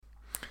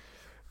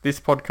This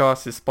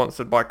podcast is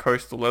sponsored by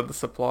Coastal Leather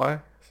Supply,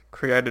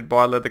 created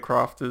by leather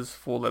crafters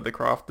for leather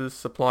crafters,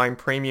 supplying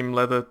premium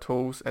leather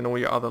tools and all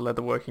your other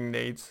leatherworking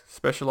needs.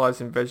 Specialised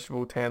in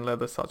vegetable tan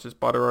leather such as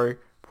Buttero,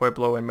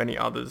 Pueblo and many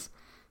others.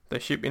 They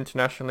ship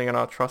internationally and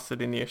are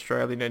trusted in the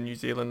Australian and New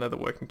Zealand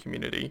leatherworking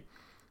community.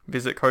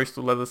 Visit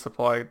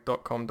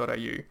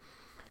coastalleathersupply.com.au.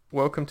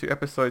 Welcome to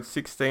episode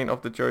 16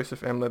 of the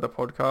Joseph M. Leather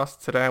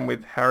podcast. Today I'm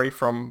with Harry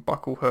from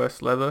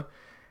Bucklehurst Leather.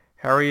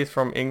 Harry is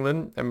from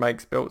England and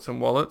makes belts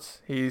and wallets.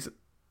 He's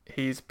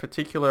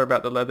particular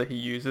about the leather he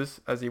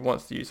uses as he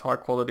wants to use high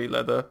quality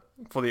leather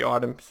for the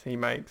items he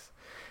makes.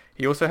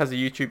 He also has a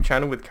YouTube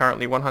channel with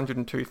currently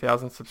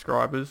 102,000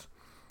 subscribers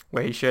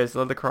where he shares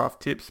leathercraft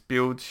tips,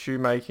 builds,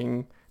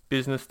 shoemaking,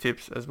 business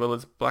tips as well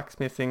as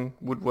blacksmithing,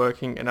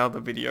 woodworking and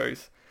other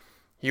videos.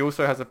 He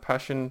also has a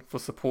passion for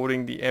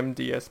supporting the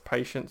MDS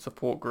Patient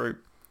Support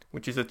Group,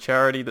 which is a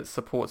charity that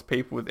supports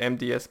people with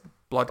MDS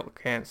blood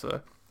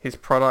cancer. His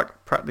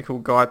product, Practical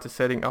Guide to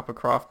Setting Up a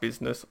Craft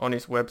Business, on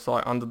his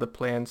website under the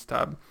Plans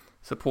tab,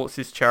 supports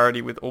his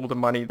charity with all the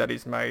money that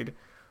is made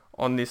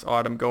on this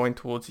item going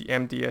towards the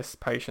MDS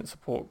Patient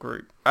Support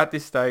Group. At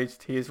this stage,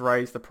 he has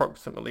raised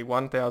approximately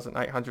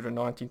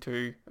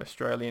 1,892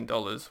 Australian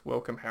dollars.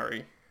 Welcome,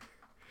 Harry.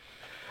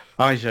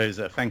 Hi,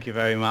 Joseph. Thank you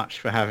very much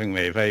for having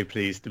me. Very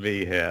pleased to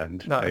be here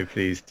and No, very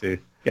pleased to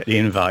get the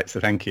invite, so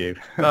thank you.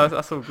 no,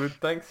 that's all good.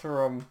 Thanks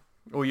for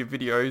all your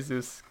videos. It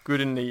was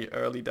good in the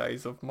early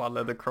days of my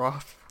leather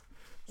craft.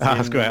 That's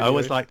Seeing the great. I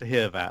always videos. like to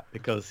hear that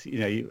because,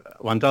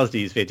 one does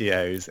these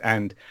videos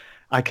and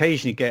I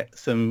occasionally get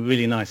some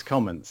really nice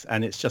comments,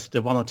 and it's just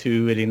the one or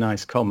two really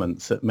nice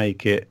comments that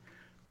make it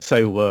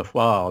so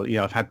worthwhile.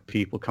 I've had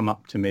people come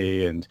up to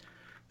me and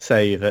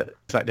say that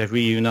it's like they've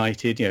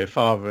reunited,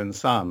 father and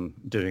son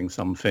doing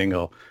something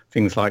or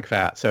things like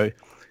that. So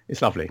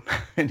it's lovely.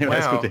 Anyway,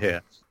 it's good to Wow,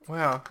 hear.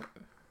 wow,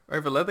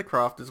 over leather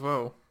craft as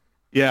well.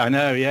 Yeah, I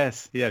know.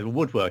 Yes. Yeah.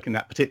 Woodwork in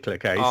that particular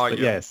case, Oh but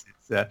yeah, yes,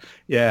 it's,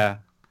 yeah,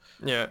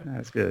 yeah.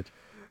 that's good.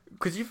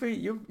 Because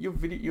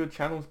your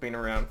channel's been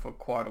around for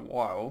quite a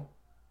while.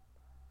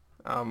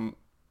 Um,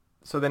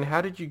 so then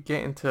how did you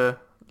get into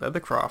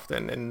leathercraft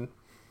and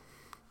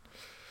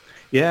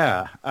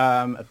Yeah,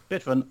 a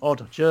bit of an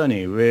odd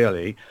journey,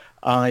 really.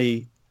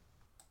 I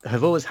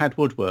have always had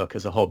woodwork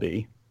as a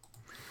hobby,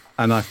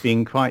 and I've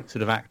been quite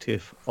sort of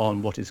active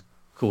on what is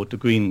called the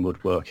green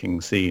woodworking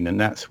scene, and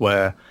that's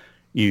where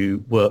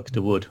you work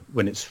the wood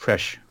when it's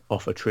fresh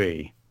off a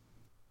tree.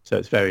 So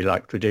it's very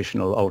like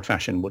traditional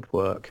old-fashioned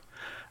woodwork.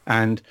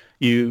 And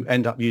you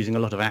end up using a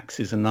lot of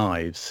axes and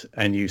knives,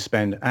 and you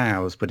spend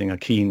hours putting a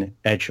keen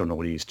edge on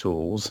all these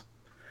tools.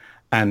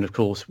 And of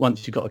course,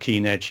 once you've got a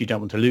keen edge, you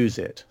don't want to lose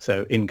it.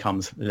 So in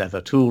comes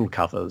leather tool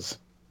covers.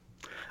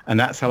 And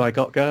that's how I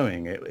got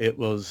going. It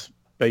was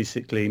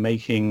basically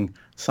making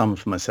some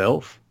for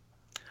myself.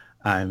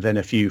 And then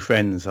a few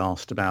friends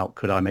asked about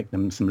could I make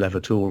them some leather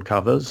tool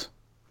covers.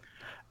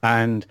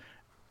 And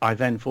I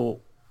then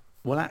thought,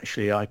 well,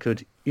 actually, I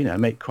could,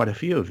 make quite a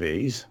few of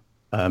these.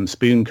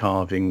 Spoon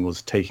carving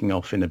was taking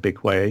off in a big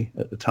way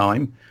at the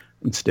time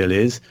and still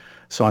is.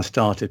 So I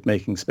started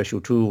making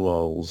special tool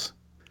rolls.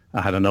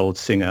 I had an old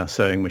Singer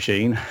sewing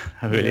machine,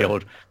 a really yeah,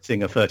 old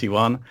Singer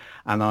 31,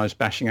 and I was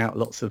bashing out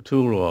lots of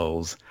tool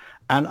rolls.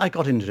 And I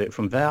got into it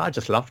from there. I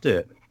just loved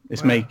it.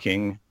 It's wow,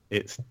 making,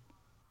 it's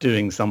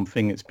doing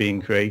something, it's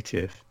being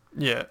creative.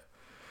 yeah.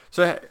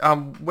 So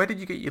where did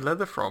you get your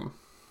leather from?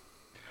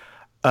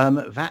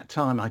 At that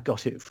time, I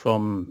got it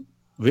from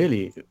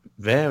really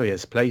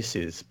various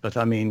places, but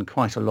I mean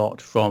quite a lot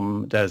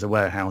from, there's a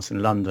warehouse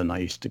in London I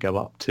used to go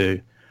up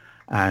to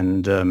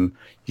and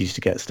used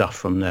to get stuff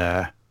from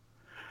there.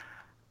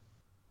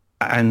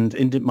 And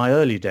in my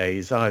early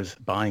days, I was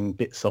buying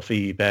bits off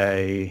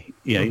eBay.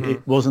 Mhm.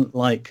 It wasn't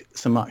like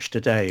so much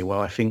today where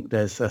I think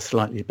there's a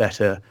slightly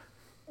better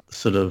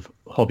sort of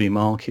hobby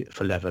market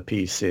for leather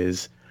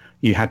pieces.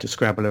 You had to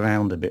scrabble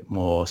around a bit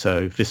more.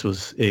 So this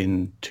was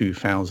in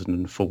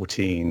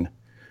 2014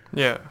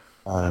 Yeah.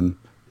 um,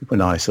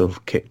 when I sort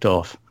of kicked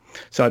off.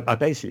 So I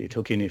basically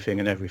took anything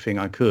and everything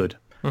I could.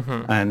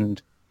 Mhm.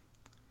 And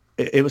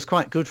it was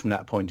quite good from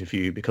that point of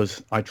view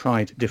because I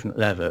tried different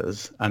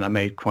leathers and I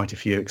made quite a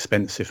few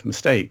expensive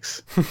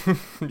mistakes.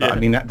 But I Yeah.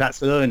 mean,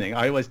 that's learning.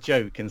 I always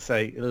joke and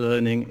say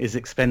learning is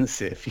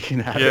expensive.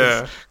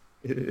 Yeah.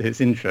 It's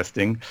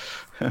interesting.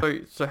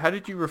 So how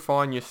did you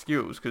refine your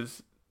skills?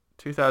 Because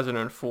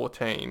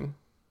 2014.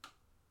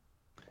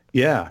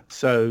 Yeah.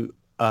 So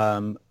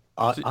So,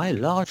 I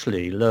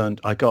largely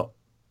learned,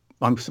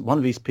 I'm one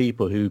of these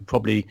people who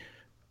probably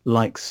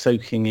likes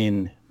soaking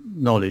in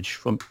knowledge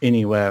from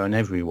anywhere and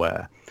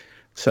everywhere.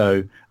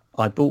 So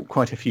I bought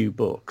quite a few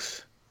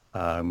books,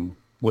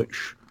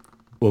 which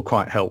were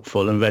quite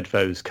helpful and read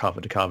those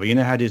cover to cover. You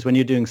know how it is when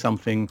you're doing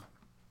something,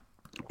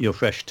 you're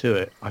fresh to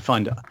it. I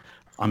find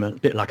I'm a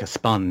bit like a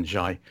sponge.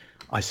 I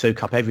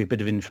soak up every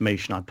bit of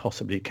information I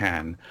possibly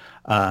can.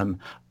 Um,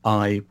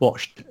 I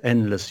watched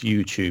endless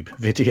YouTube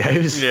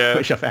videos, yeah.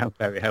 which I found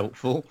very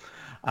helpful.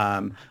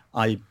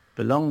 I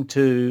belong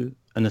to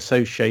an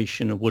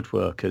association of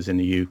woodworkers in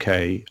the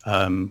UK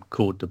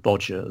called the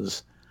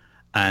Bodgers,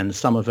 and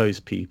some of those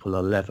people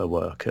are leather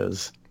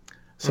workers.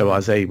 So I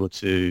was able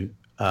to,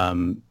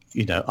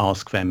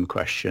 ask them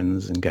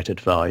questions and get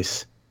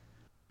advice.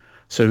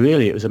 So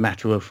really, it was a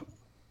matter of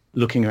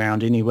looking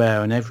around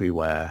anywhere and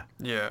everywhere,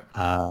 Yeah.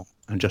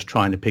 and just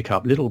trying to pick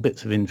up little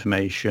bits of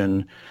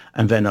information,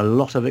 and then a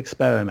lot of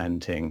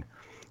experimenting,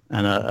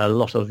 and a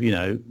lot of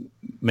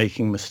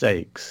making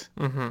mistakes.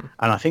 And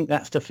I think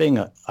that's the thing.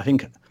 I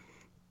think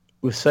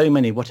with so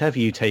many, whatever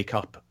you take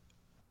up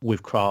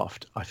with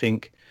craft, I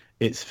think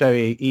it's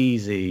very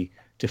easy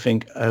to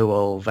think, oh,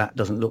 well, that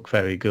doesn't look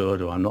very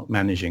good, or I'm not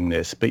managing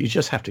this. But you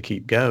just have to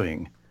keep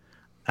going.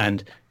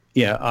 And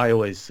yeah, I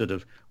always sort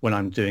of, when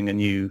I'm doing a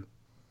new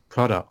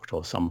product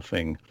or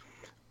something,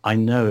 I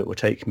know it will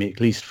take me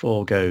at least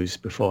 4 goes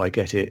before I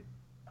get it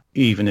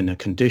even in a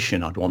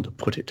condition I'd want to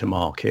put it to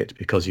market,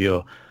 because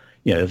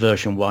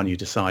version 1, you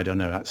decide, oh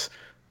no, that's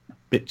a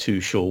bit too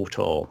short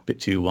or a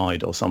bit too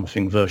wide or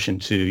something. Version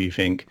 2, you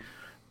think,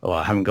 oh,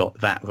 I haven't got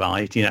that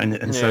right,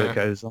 and so it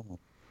goes on.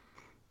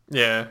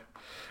 Yeah.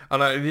 I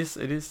know it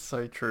is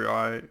so true.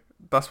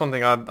 That's one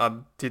thing I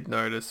did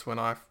notice when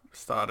I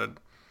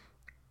started.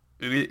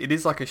 It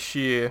is like a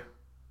sheer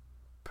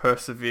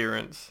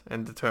perseverance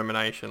and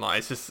determination. Like,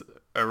 it's just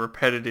a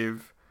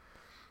repetitive,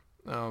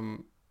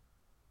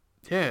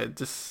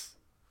 just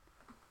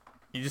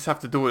you just have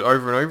to do it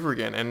over and over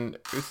again, and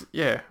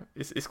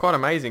it's quite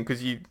amazing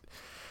because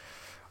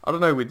I don't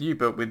know with you,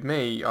 but with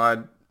me, I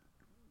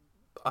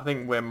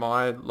think when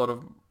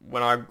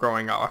I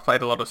growing up, I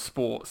played a lot of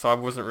sport, so I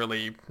wasn't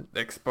really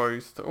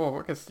exposed to,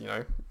 I guess,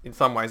 in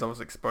some ways I was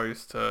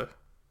exposed to,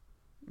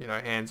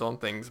 hands-on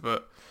things,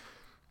 but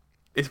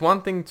it's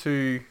one thing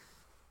to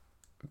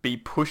be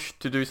pushed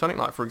to do something.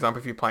 Like, for example,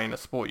 if you're playing a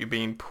sport, you're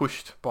being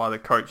pushed by the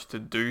coach to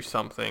do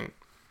something,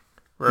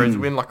 whereas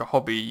when like a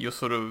hobby, you're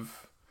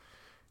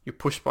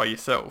pushed by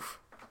yourself.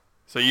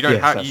 So you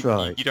don't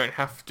right. You don't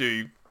have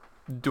to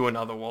do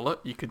another wallet.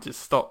 You could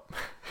just stop.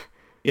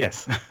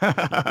 Yes.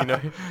 No,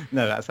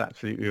 that's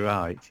absolutely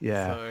right.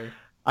 Yeah. So,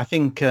 I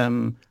think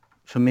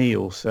for me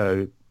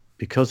also,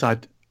 because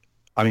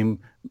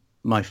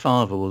my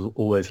father was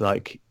always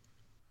like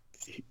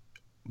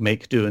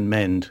make, do and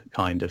mend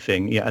kind of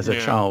thing. Yeah, as a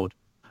child,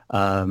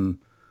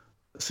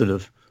 sort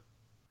of,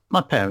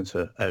 my parents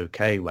were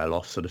okay, well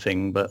off sort of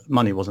thing, but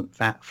money wasn't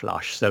that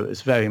flush. So it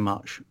was very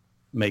much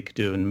make,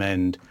 do and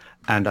mend.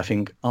 And I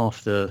think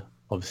after,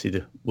 obviously,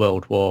 the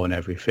World War and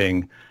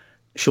everything,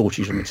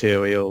 shortage of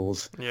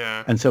materials.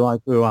 Yeah. And so I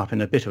grew up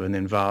in a bit of an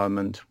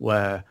environment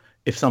where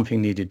if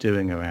something needed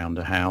doing around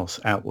the house,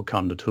 out would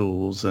come the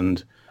tools,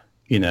 and,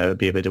 it'd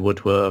be a bit of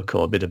woodwork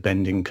or a bit of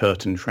bending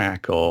curtain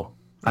track,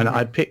 and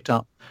I picked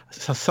up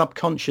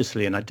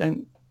subconsciously, and I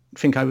don't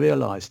think I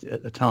realized it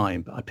at the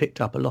time, but I picked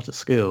up a lot of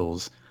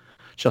skills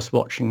just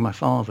watching my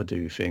father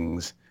do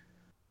things.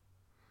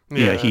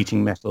 Yeah.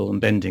 Heating metal and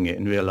bending it,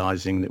 and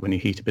realizing that when you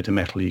heat a bit of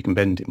metal, you can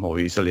bend it more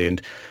easily,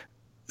 and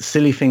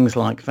silly things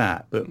like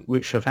that, but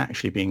which have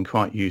actually been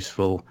quite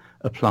useful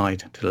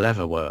applied to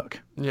leather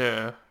work.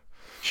 Yeah.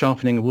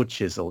 Sharpening a wood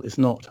chisel is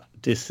not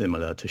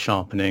dissimilar to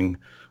sharpening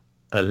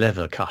a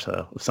leather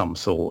cutter of some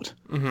sort.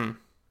 Mm-hmm.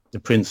 The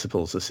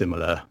principles are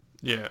similar.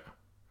 Yeah.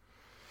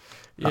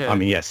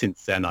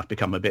 Since then I've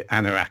become a bit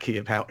anarchy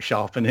about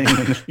sharpening,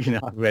 and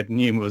I've read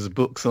numerous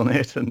books on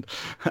it and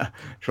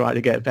try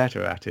to get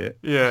better at it.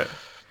 Yeah.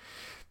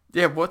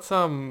 Yeah. What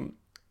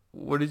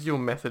is your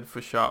method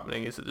for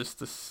sharpening? Is it just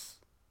this?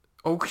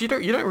 Oh, because you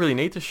don't really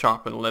need to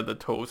sharpen leather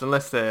tools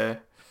unless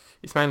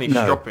it's mainly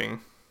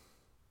stropping.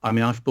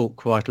 I've bought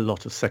quite a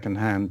lot of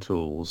second-hand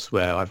tools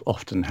where I've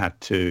often had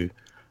to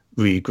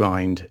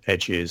regrind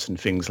edges and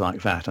things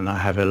like that. And I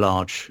have a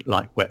large,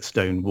 like,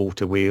 whetstone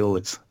water wheel.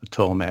 It's a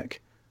Tormek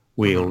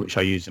wheel, which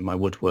I use in my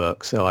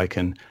woodwork, so I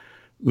can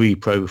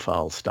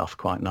reprofile stuff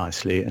quite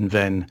nicely. And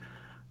then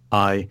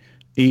I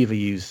either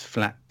use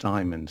flat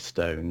diamond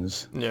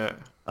stones, the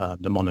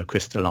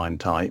monocrystalline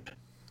type,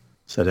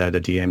 so they're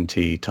the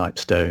DMT type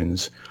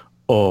stones,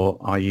 or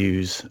I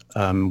use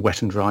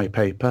wet and dry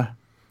paper.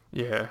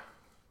 Yeah,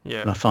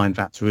 yeah. And I find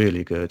that's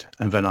really good.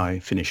 And then I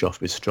finish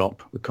off with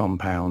strop, with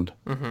compound.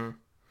 Mm-hmm.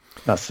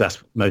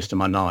 That's most of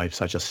my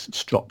knives. I just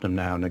strop them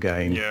now and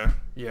again. Yeah,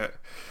 yeah.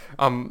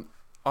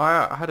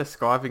 I had a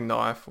skiving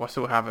knife. I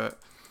still have it,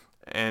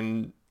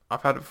 and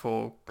I've had it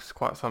for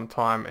quite some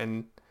time.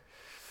 And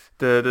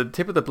the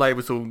tip of the blade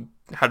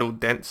had all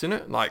dents in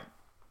it, like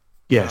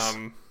yes,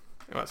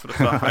 that sort of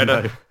stuff. I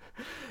know.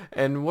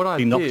 And what I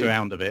did... knocked did,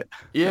 around a bit.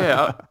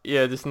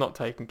 just not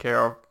taken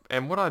care of.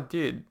 And what I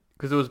did,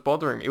 because it was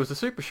bothering me, it was a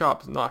super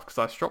sharp knife because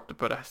I stropped it,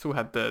 but I still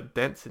had the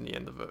dents in the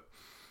end of it.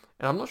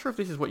 And I'm not sure if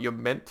this is what you're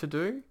meant to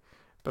do,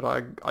 but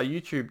I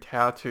YouTubed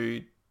how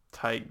to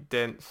take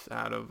dents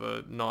out of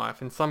a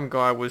knife, and some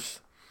guy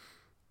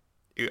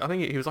I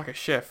think he was like a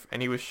chef,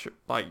 and he was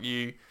like,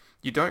 you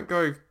don't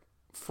go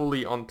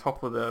fully on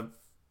top of the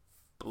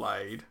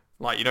blade.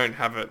 Like, you don't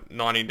have it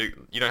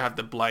you don't have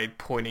the blade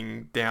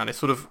pointing down. It's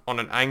sort of on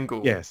an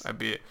angle a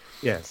bit.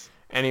 Yes.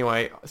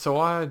 Anyway, so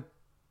I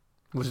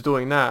was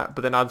doing that,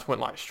 but then I just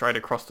went like straight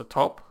across the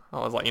top. I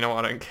was like, you know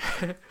what, I don't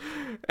care.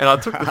 And I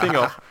took the thing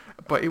off.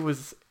 but it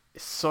was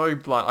so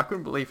blunt. I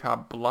couldn't believe how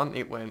blunt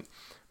it went.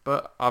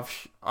 But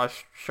I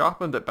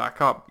sharpened it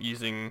back up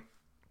using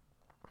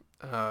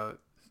uh,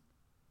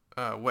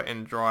 wet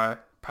and dry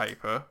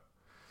paper.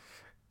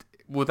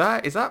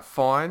 Is that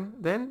fine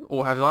then,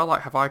 or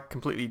have I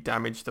completely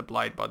damaged the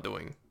blade by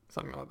doing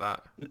something like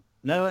that?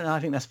 No, and I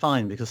think that's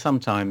fine because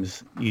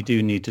sometimes you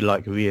do need to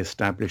like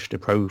re-establish the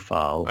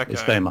profile.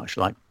 It's Okay. very much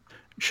like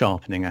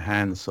sharpening a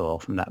handsaw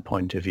from that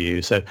point of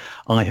view. So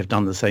I have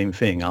done the same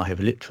thing. I have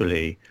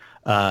literally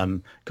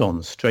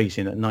gone straight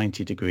in at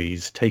 90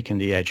 degrees, taken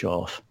the edge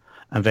off,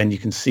 and then you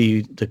can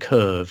see the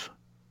curve.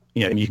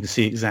 You know, you can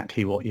see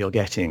exactly what you're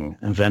getting.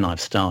 And then I've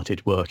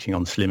started working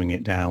on slimming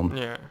it down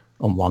Yeah.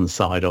 on one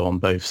side or on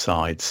both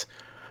sides.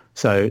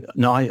 So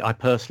no, I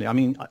personally, I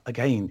mean,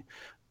 again,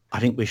 I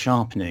think with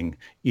sharpening,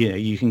 you know,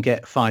 you can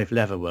get 5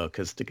 leather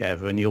workers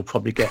together and you'll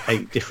probably get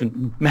 8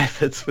 different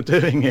methods for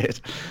doing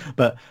it.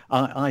 But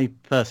I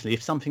personally,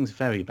 if something's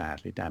very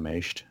badly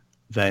damaged,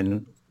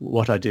 then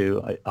what I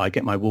do, I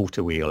get my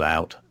water wheel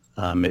out.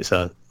 It's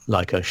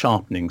like a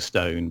sharpening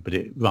stone, but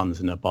it runs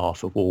in a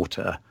bath of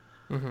water.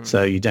 Mhm.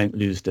 So you don't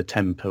lose the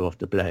temper of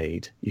the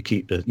blade. You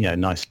keep the, you know,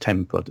 nice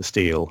temper of the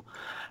steel.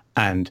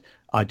 And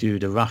I do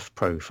the rough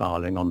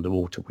profiling on the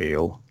water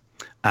wheel,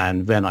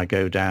 and then I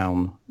go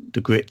down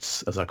the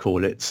grits, as I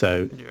call it.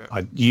 So Yeah.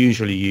 I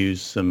usually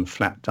use some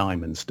flat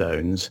diamond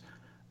stones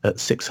at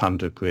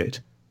 600 grit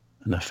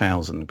and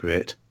 1,000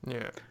 grit,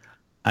 Yeah.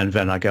 and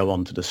then I go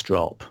on to the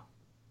strop.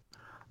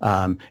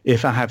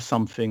 If I have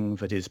something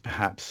that is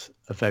perhaps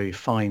a very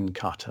fine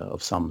cutter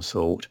of some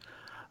sort,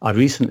 I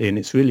recently, and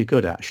it's really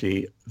good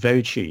actually,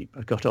 very cheap.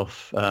 I got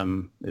off, I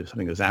think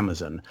it was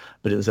Amazon,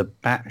 but it was a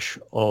batch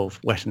of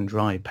wet and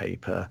dry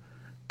paper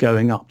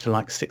going up to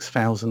like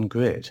 6,000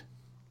 grit.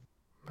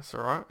 That's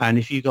all right. And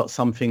if you got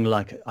something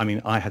like, I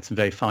mean, I had some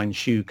very fine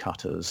shoe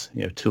cutters,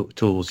 you know,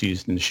 tools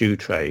used in the shoe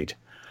trade,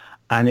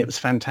 and it was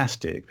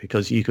fantastic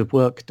because you could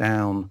work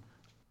down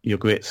your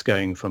grits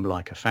going from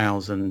like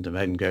 1,000 and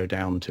then go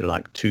down to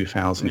like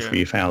 2,000, Yeah.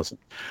 3,000,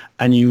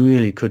 and you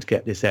really could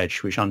get this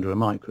edge, which under a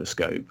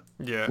microscope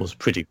Yeah. was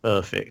pretty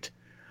perfect.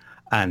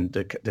 And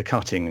the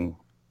cutting,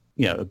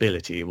 you know,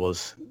 ability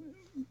was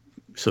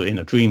sort of in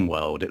a dream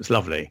world. It was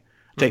lovely.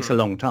 Takes a Mhm.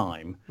 long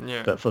time,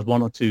 Yeah. but for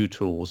one or two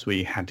tools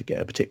we had to get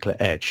a particular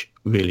edge,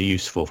 really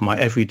useful. For my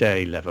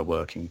everyday leather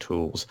working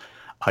tools,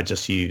 I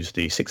just use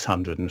the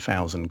 600 and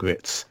 1,000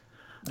 grits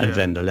and Yeah.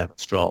 then the leather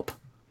strop,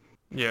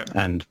 Yeah.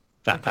 and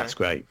that's Okay.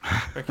 great.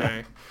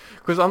 Okay.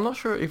 Because I'm not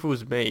sure if it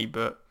was me,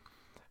 but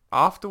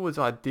afterwards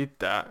I did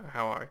that.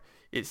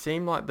 It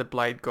seemed like the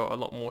blade got a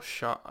lot more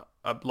sharp,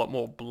 a lot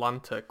more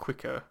blunter,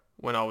 quicker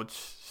when I would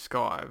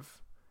skive.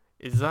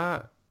 Is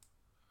that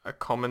a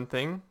common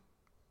thing,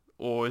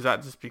 or is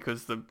that just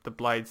because the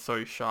blade's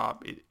so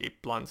sharp,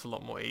 it blunts a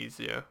lot more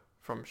easier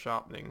from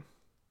sharpening?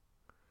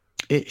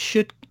 It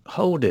should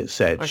hold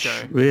its edge,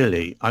 Okay.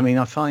 really. I mean,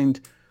 I find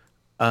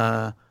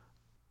uh,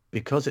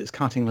 because it's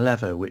cutting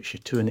leather, which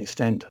to an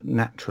extent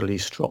naturally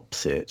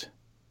strops it,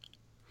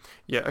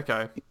 Yeah.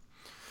 Okay.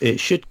 it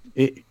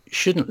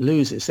shouldn't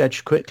lose its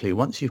edge quickly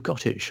once you've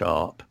got it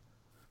sharp.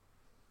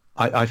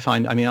 I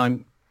find, I mean,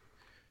 I'm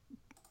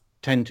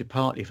tend to,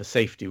 partly for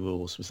safety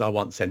rules, because I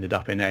once ended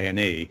up in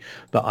A&E,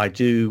 but I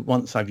do,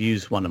 once I've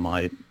used one of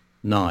my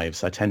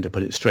knives, I tend to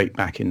put it straight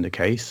back in the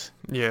case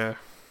Yeah.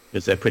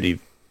 because they're pretty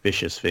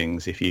vicious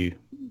things. If you,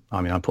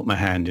 I mean, I put my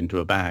hand into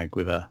a bag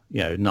with a,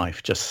 you know,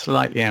 knife just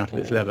slightly out of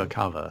its leather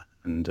cover,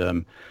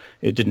 and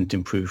it didn't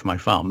improve my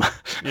thumb.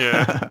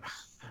 Yeah.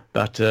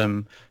 But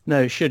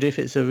no, it should, if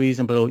it's a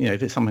reasonable, you know,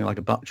 if it's something like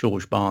a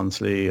George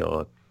Barnsley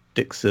or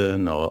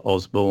Dixon or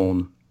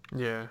Osborne.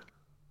 Yeah.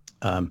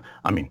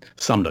 I mean,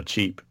 some are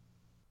cheap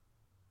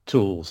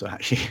tools are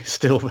actually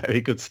still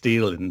very good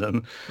steel in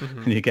them,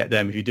 Mhm. and you get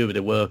them, if you do a bit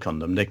of work on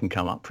them, they can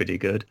come up pretty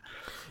good.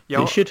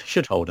 Yeah. It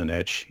should hold an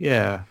edge.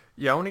 Yeah.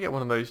 Yeah, I want to get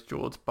one of those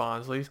George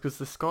Barnsleys because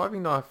the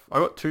skiving knife, I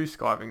got two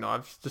skiving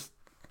knives, just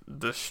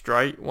the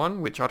straight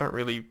one, which I don't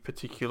really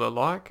particular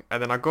like,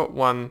 and then I got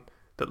one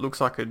that looks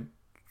like a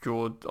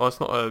George, oh, it's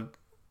not a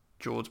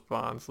George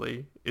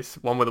Barnsley, it's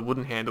one with a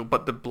wooden handle,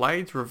 but the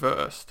blade's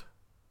reversed.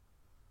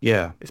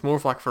 Yeah. It's more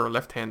of like for a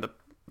left-hander,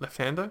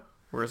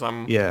 whereas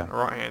I'm Yeah.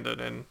 right-handed,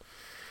 and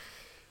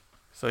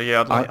so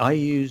yeah, I'd I, like, I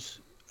use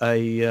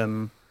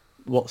a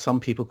what some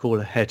people call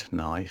a head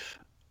knife,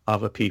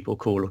 other people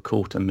call a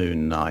quarter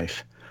moon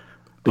knife.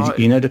 But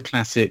I, you know the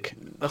classic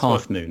that's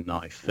half moon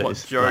knife that what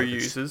is Joe like this.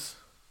 uses.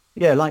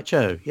 Yeah, like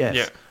Joe. Yeah.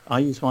 Yes, I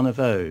use one of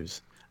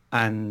those,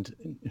 and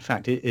in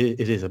fact, it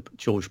is a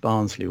George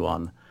Barnsley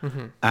one,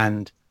 Mhm.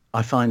 and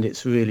I find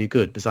it's really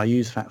good because I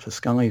use that for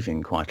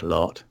skiving quite a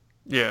lot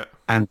Yeah.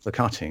 and for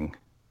cutting,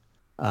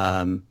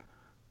 um,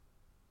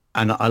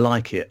 and I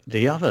like it.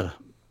 The other,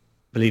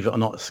 believe it or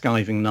not,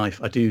 skiving knife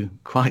I do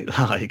quite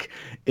like.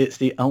 It's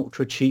the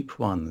ultra cheap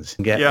ones you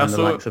can get Yeah, I on the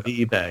saw. likes of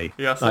eBay,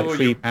 Yeah, I like saw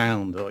your.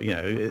 £3, or you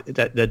know,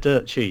 they're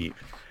dirt cheap,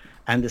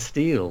 and the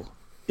steel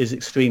is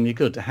extremely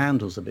good. The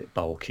handle's a bit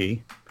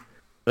bulky,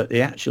 but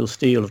the actual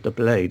steel of the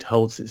blade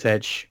holds its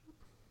edge.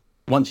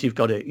 Once you've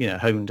got it, you know,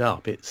 honed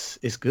up, it's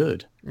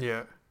good.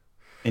 Yeah.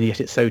 and yet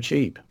it's so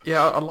cheap.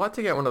 Yeah, I'd like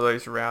to get one of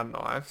those round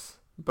knives,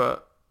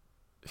 but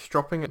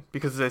stropping it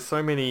because there's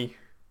so many.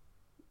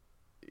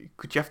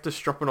 Could you have to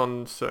strop it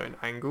on certain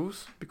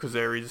angles because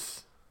there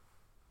is?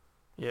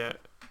 Yeah.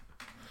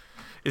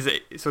 Is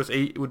it so?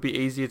 It would be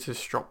easier to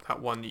strop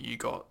that one that you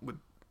got with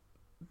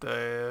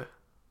the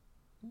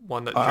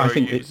one that I Joe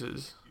think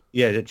uses.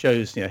 yeah, the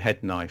Joe's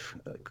head knife,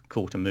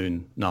 quarter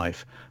moon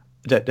knife,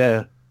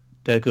 they're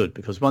good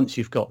because once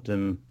you've got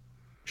them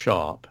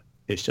sharp,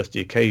 it's just the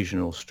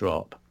occasional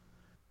strop,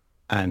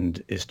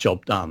 and it's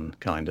job done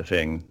kind of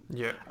thing.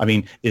 Yeah. I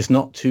mean, it's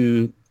not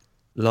too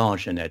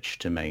large an edge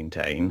to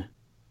maintain.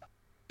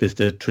 There's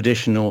the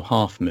traditional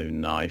half moon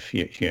knife,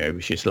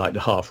 which is like the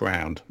half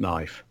round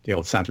knife, the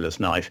old saddler's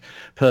knife.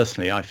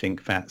 Personally, I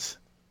think that's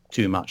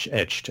too much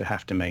edge to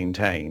have to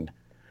maintain.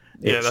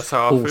 Yeah, that's It's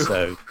how I feel.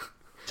 also,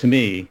 to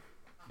me,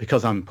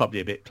 because I'm probably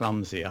a bit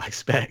clumsy, I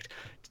expect,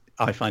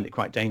 I find it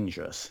quite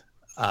dangerous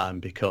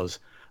because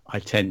I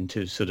tend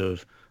to sort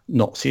of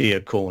not see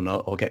a corner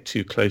or get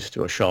too close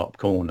to a sharp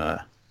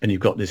corner, and you've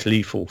got this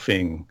lethal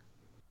thing,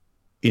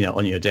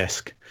 on your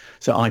desk.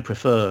 So I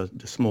prefer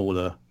the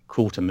smaller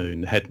quarter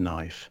moon head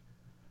knife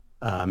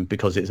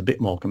because it's a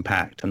bit more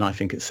compact, and I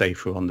think it's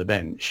safer on the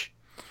bench.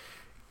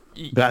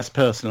 Y- But that's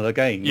personal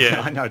again.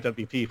 Yeah. I know there'll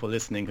be people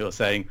listening who are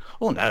saying,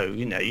 "Oh no,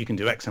 you can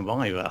do X and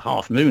Y with a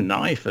half moon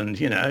knife," and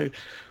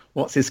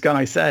what's this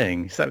guy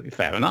saying? So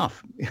fair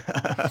enough.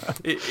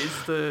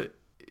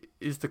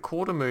 Is the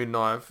quarter moon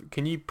knife?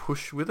 Can you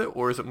push with it,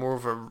 or is it more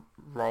of a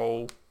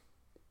roll?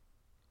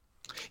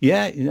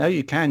 Yeah,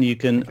 you can. You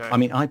can. I Okay.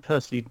 mean, I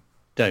personally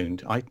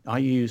don't. I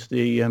use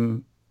the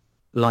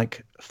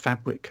like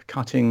fabric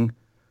cutting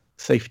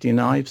safety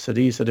knives. So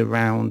these are the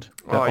round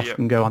that Oh yeah.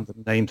 often go under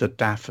the names of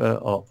Daffer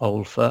or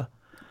Olfa,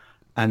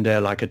 and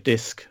they're like a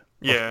disc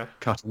of Yeah.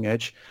 cutting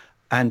edge.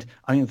 And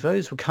I mean,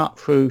 those were cut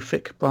through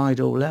thick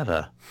bridle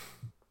leather.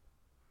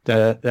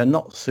 They're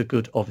not so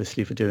good,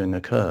 obviously, for doing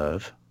a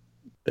curve,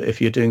 but if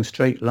you're doing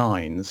straight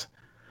lines,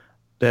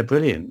 they're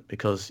brilliant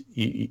because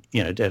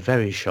they're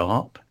very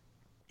sharp.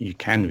 You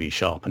can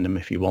resharpen them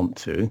if you want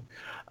to,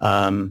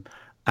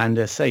 and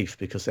they're safe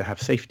because they have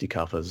safety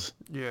covers,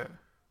 Yeah.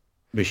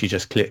 which you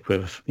just click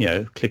with,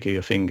 click of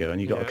your finger,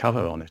 and you got a Yeah.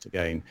 cover on it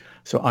again.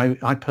 So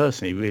I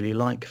personally really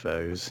like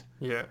those.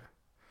 Yeah.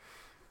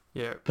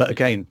 Yeah. But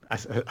again,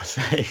 as I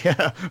say,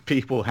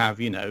 people have,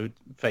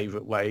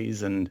 favorite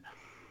ways, and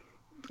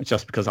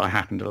just because I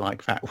happen to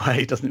like that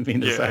way doesn't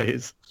mean to Yeah. say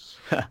it's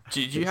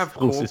Do you it's have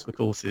horses cork? for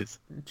courses.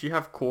 Do you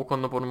have cork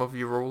on the bottom of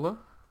your ruler?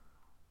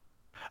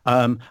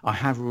 I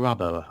have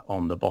rubber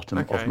on the bottom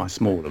of Okay. my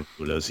smaller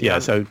rulers. Yeah, Yeah.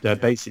 so they're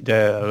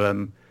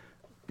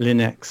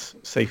Linux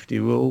safety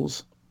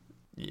rules.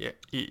 Yeah.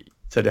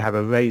 So they have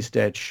a raised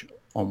edge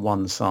on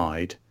one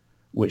side,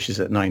 which is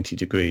at 90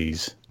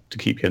 degrees to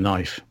keep your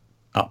knife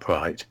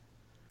upright.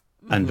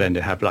 And Mm-hmm. then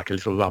they have like a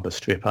little rubber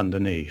strip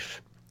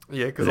underneath.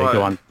 Yeah. But Because they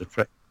go under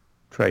the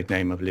trade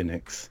name of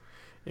Linux.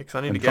 I need to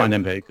And find get.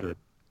 them very good.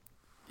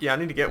 Yeah, I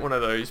need to get one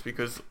of those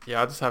because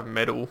I just have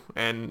metal,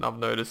 and I've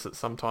noticed that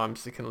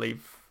sometimes it can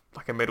leave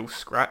like a metal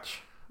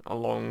scratch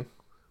along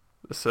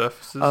the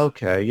surfaces.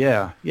 Okay,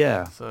 yeah,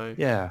 yeah, So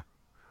yeah.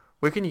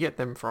 where can you get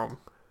them from?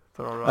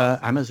 Thought I'd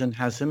ask. Amazon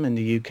has them in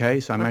the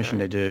UK, so I imagine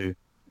Okay. they do,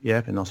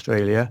 yeah, in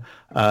Australia.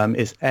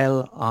 It's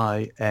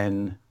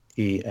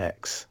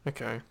Linex,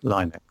 Okay.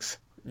 Linux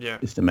Yeah.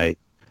 is the mate.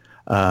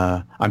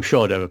 I'm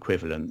sure they're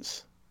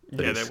equivalents,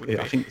 but Yeah, there would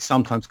I be. think it's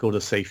sometimes called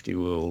a safety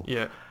rule.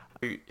 Yeah.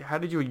 How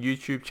did your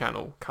YouTube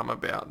channel come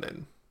about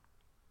then?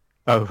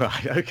 Oh,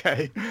 right,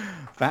 okay.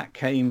 That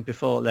came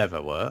before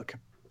Leatherwork.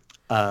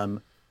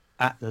 Um,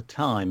 at the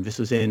time, this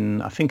was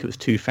I think it was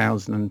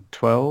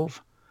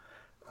 2012.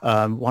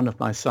 One of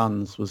my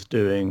sons was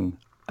doing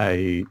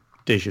a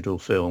digital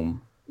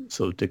film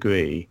sort of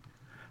degree,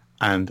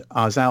 and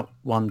I was out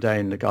one day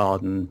in the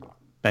garden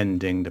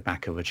bending the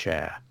back of a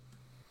chair,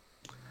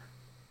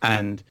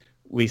 and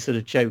we sort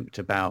of joked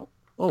about,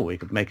 oh, we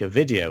could make a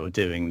video of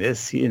doing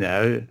this,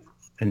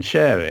 and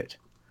share it.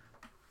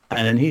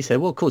 And then he said,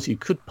 well, of course, you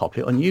could pop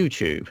it on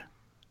YouTube.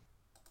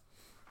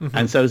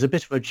 And so as a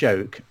bit of a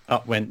joke,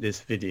 up went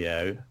this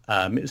video.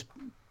 It was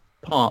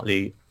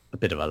partly a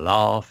bit of a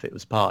laugh. It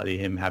was partly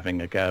him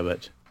having a go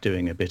at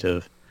doing a bit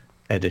of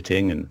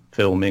editing and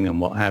filming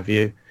and what have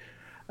you.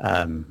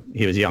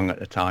 He was young at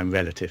the time,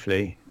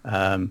 relatively.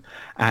 And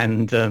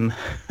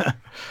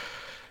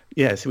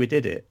yeah, so we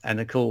did it.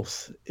 And of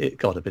course, it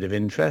got a bit of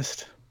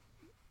interest.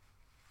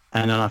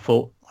 And then I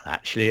thought, well,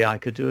 actually, I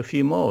could do a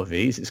few more of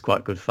these. It's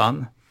quite good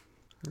fun.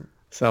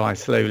 So I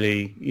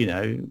slowly,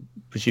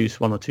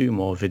 produced one or two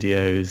more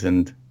videos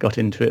and got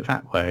into it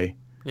that way.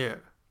 Yeah.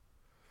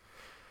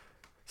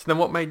 So then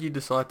what made you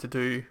decide to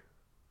do...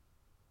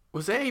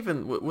 there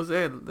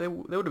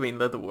would have been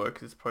leather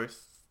workers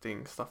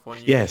posting stuff on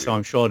Yeah, so YouTube.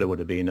 I'm sure there would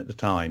have been at the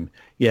time.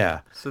 Yeah.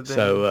 So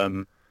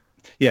then...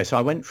 So, so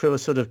I went through a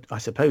sort of, I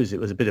suppose it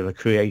was a bit of a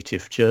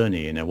creative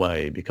journey in a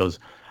way, because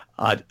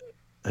I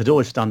had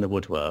always done the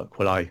woodwork.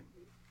 Well, I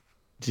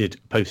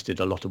posted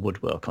a lot of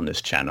woodwork on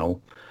this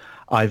channel.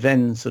 I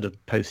then sort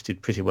of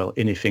posted pretty well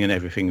anything and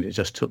everything that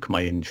just took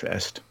my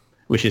interest,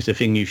 which is the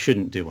thing you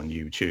shouldn't do on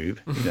YouTube.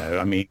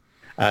 I mean,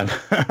 um,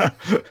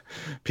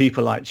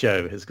 people like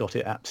Jo has got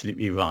it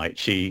absolutely right.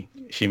 She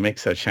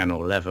makes her channel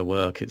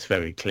Leatherwork. It's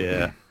very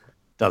clear.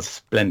 Does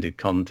splendid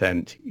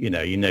content. You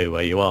know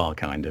where you are,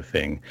 kind of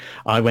thing.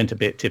 I went a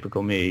bit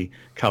typical me,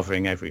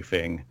 covering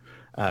everything,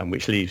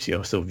 which leaves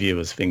your sort of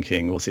viewers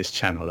thinking, what's this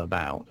channel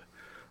about?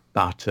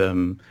 But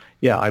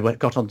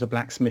got onto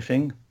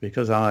blacksmithing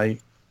because I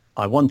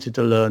wanted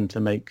to learn to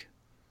make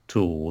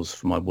tools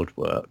for my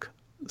woodwork.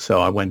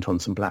 So I went on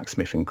some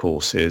blacksmithing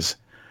courses,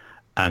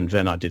 and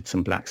then I did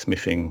some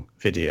blacksmithing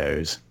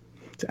videos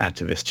to add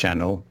to this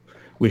channel,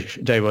 which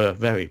they were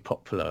very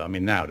popular. I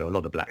mean, now there are a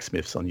lot of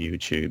blacksmiths on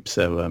YouTube,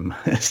 so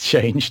it's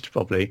changed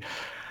probably.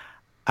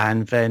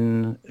 And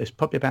then it's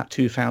probably about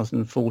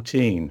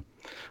 2014,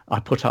 I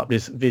put up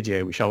this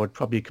video, which I would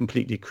probably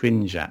completely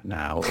cringe at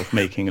now, of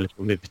making a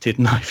little riveted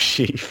knife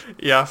sheath.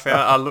 Yeah,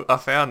 I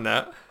found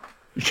that.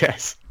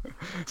 Yes.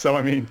 So,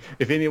 I mean,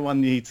 if anyone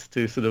needs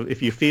to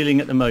if you're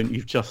feeling at the moment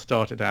you've just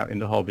started out in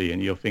the hobby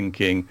and you're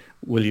thinking,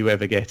 will you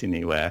ever get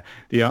anywhere?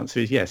 The answer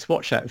is yes,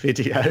 watch that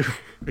video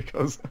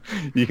because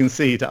you can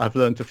see that I've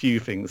learned a few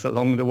things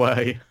along the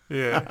way.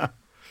 Yeah.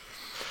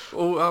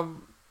 Well,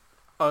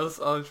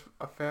 I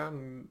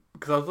found,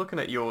 because I was looking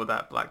at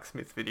that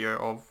blacksmith video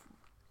of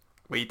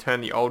where you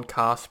turn the old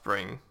car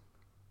spring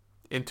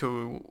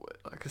into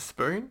like a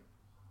spoon.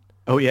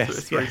 Oh,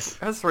 yes, so yes.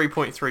 It has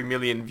 3.3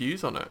 million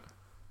views on it.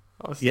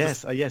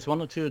 Yes, one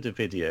or two of the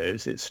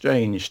videos. It's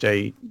strange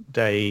they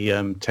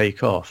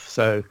take off.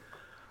 So,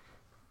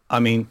 I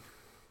mean,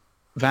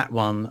 that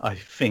one, I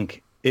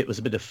think it's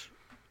a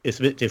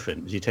bit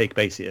different. You take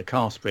basically a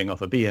car spring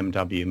off a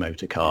BMW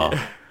motor car,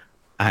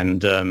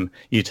 and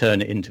you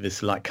turn it into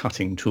this like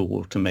cutting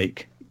tool to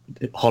make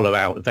hollow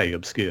out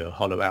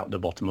the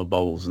bottom of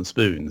bowls and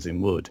spoons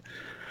in wood.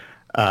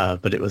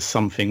 But it was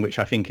something which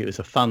I think it was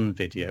a fun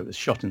video. It was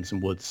shot in some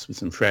woods with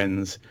some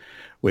friends.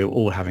 We were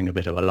all having a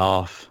bit of a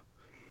laugh.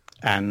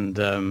 And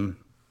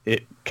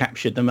it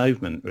captured the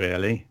moment,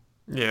 really,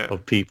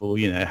 of people,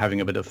 having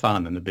a bit of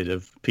fun and a bit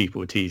of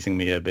people teasing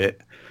me a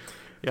bit.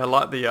 Yeah, I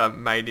like the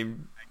made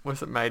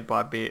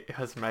by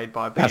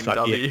BMW. That's right,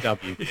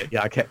 BMW bit.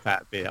 Yeah, I kept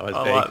that bit. I was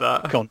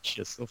very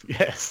conscious of,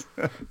 yes.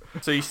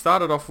 So you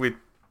started off with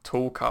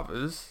tool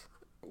covers.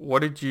 What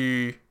did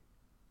you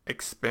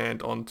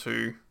expand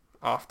onto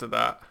after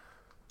that?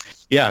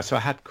 Yeah, so I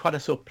had quite a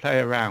sort of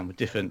play around with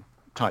different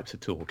types of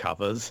tool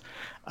covers.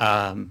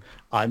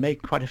 I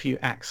made quite a few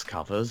axe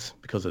covers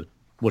because of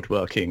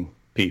woodworking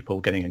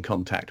people getting in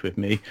contact with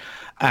me,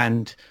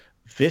 and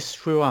this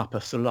threw up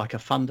a sort of like a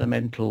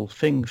fundamental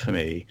thing for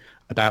me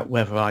about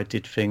whether I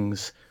did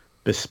things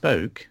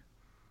bespoke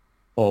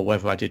or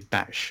whether I did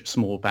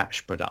small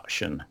batch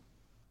production.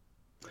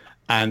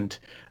 And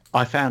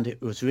I found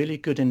it was really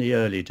good in the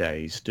early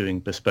days doing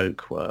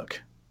bespoke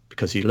work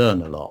because you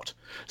learn a lot.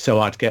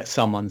 So I'd get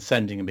someone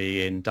sending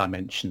me in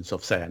dimensions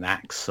of, say, an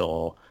axe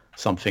or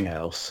something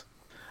else,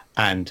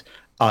 and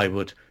I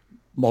would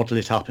model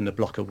it up in a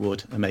block of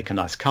wood and make a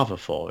nice cover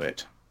for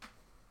it.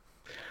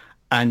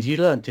 And you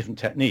learn different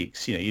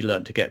techniques. You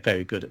learn to get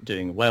very good at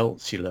doing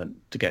welts. You learn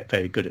to get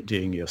very good at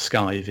doing your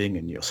skiving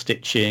and your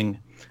stitching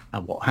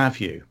and what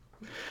have you.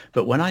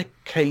 But when I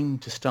came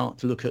to start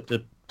to look at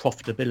the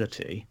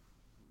profitability,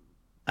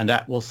 and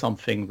that was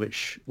something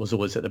which was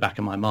always at the back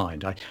of my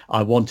mind,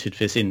 I wanted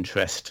this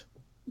interest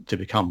to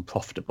become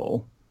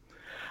profitable.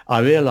 I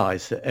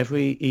realised that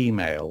every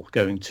email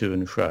going to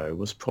and fro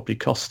was probably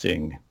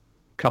costing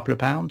a couple of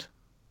pounds.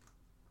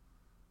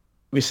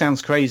 Which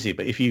sounds crazy,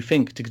 but if you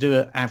think to do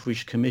an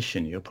average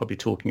commission, you're probably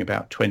talking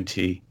about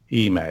 20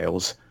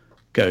 emails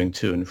going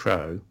to and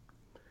fro.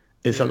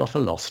 It's a lot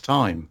of lost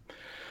time.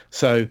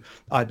 So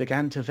I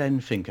began to then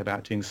think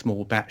about doing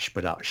small batch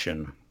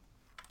production.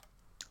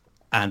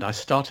 And I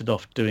started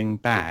off doing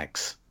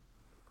bags.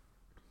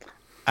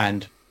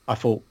 And I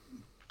thought,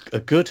 a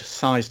good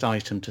sized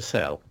item to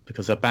sell,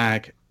 because a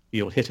bag,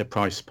 you'll hit a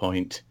price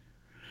point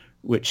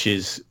which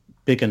is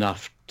big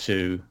enough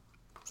to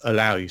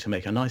allow you to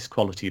make a nice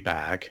quality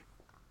bag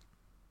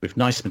with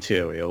nice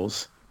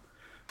materials,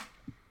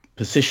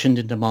 positioned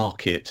in the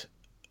market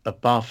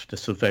above the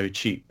sort of very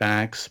cheap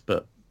bags,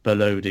 but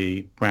below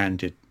the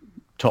branded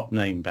top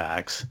name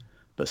bags,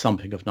 but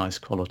something of nice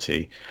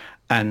quality.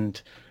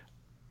 And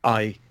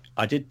I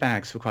did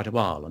bags for quite a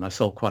while, and I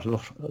sold quite a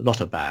lot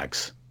of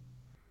bags.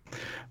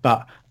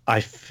 But I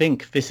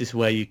think this is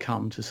where you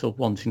come to sort of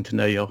wanting to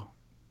know your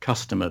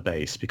customer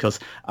base, because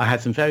I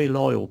had some very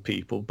loyal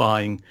people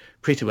buying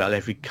pretty well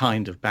every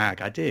kind of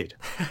bag I did.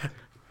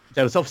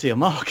 There was obviously a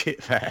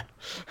market there.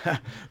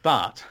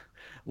 But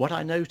what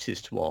I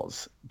noticed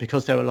was,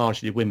 because they were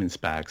largely women's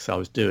bags I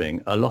was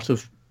doing, a lot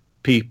of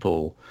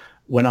people,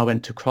 when I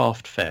went to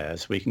craft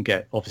fairs, we can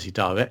get obviously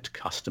direct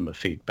customer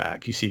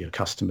feedback. You see your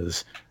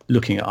customers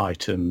looking at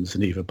items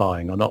and either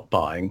buying or not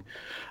buying.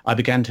 I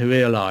began to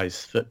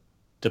realise that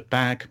the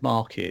bag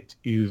market,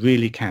 you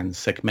really can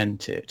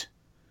segment it.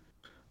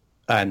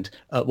 And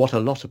what a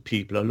lot of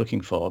people are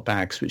looking for are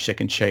bags which they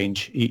can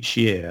change each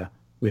year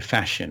with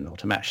fashion or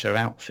to match their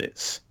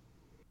outfits.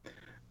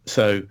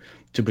 So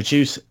to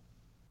produce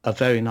a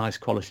very nice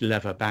quality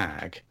leather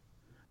bag,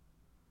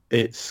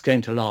 it's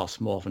going to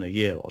last more than a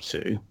year or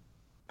two,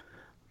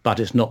 but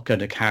it's not going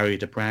to carry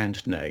the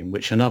brand name,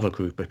 which another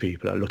group of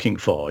people are looking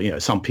for. You know,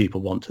 some people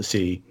want to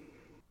see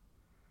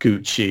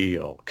Gucci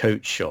or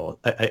Coach or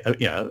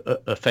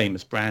a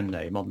famous brand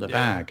name on the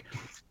bag.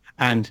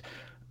 And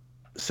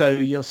so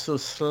you're sort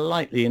of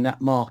slightly in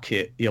that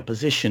market. Your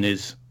position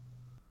is,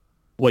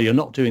 well, you're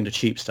not doing the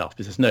cheap stuff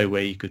because there's no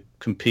way you could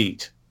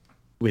compete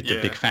with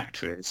the big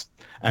factories.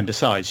 And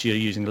besides, you're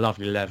using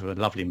lovely leather and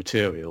lovely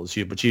materials.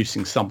 You're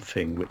producing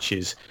something which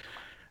is,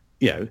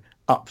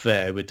 up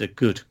there with the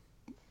good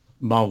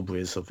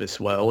Mulberries of this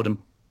world and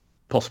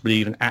possibly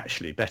even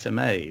actually better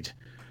made.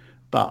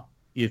 But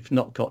you've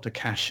not got the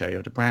cachet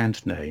or the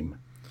brand name.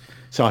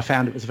 So I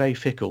found it was a very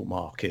fickle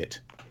market.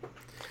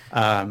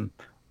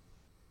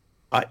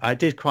 I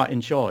did quite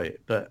enjoy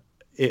it, but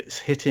it's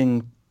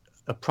hitting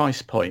a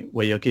price point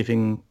where you're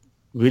giving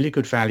really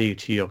good value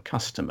to your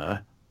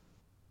customer,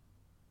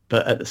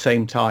 but at the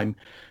same time,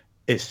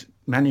 it's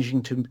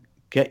managing to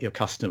get your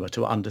customer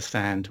to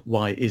understand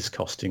why it is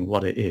costing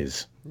what it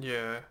is.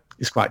 Yeah.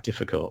 It's quite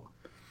difficult.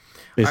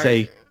 Because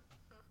I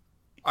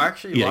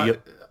actually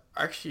like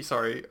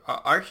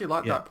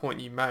that point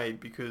you made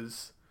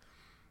because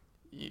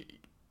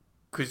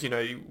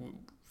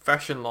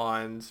fashion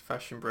lines,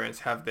 fashion brands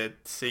have their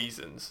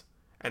seasons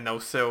and they'll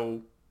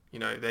sell,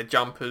 their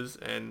jumpers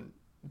and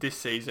this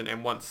season,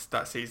 and once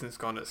that season's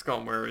gone, it's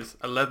gone. Whereas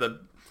a leather,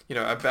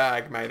 a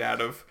bag made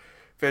out of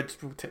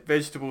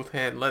vegetable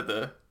tan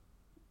leather,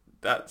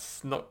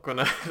 that's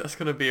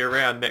gonna be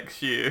around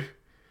next year.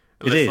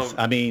 It is.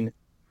 I mean,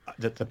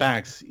 the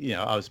bags,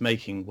 I was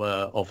making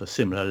were of a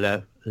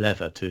similar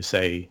leather to,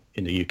 say,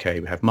 in the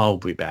UK we have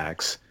Mulberry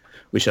bags,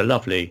 which are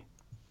lovely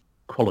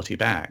quality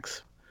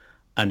bags,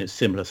 and it's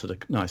similar sort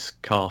of nice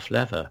calf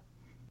leather.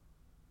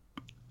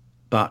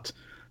 But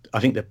I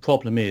think the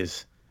problem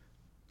is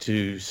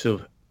to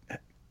sort of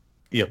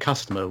your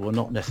customer will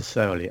not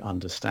necessarily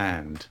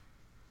understand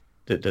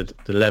the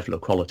level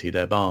of quality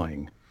they're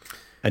buying,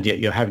 and yet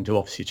you're having to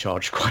obviously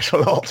charge quite a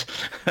lot.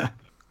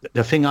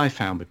 The thing I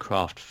found with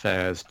craft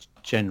fairs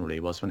generally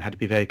was one had to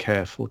be very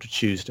careful to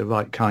choose the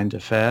right kind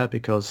of fair,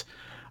 because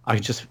I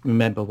just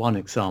remember one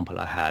example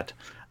I had.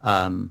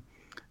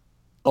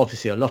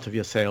 Obviously, a lot of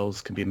your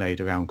sales can be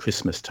made around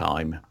Christmas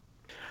time,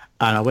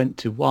 and I went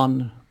to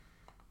one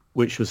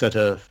which was at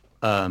a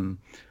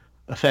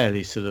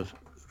fairly sort of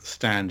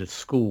standard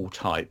school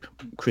type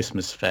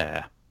Christmas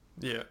fair.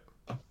 Yeah.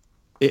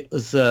 It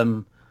was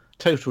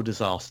total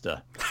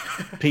disaster.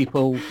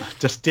 People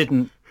just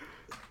didn't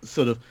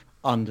sort of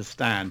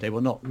understand. They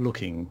were not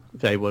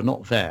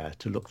there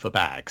to look for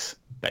bags,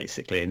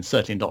 basically, and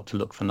certainly not to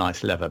look for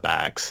nice leather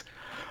bags.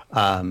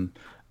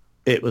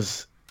 It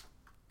was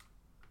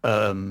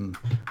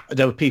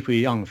there were people,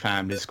 young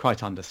families,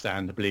 quite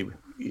understandably,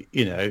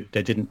 they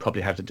didn't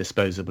probably have the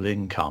disposable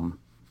income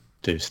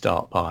to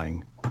start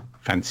buying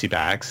fancy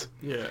bags.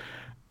 Yeah.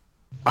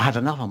 I had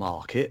another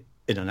market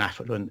in an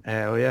affluent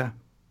area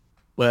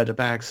where the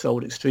bags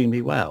sold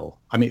extremely well.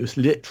 I mean, it was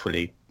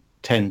literally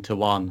 10 to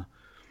 1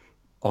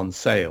 on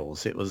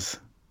sales. It was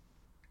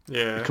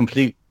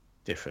completely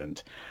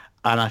different.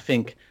 And I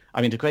think,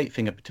 the great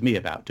thing to me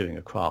about doing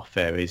a craft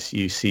fair is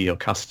you see your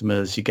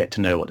customers, you get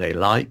to know what they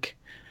like.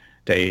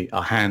 They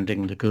are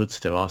handling the goods,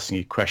 they're asking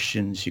you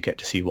questions, you get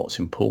to see what's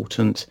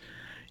important.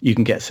 You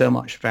can get so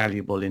much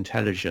valuable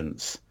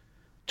intelligence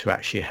to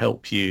actually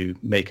help you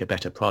make a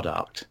better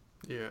product.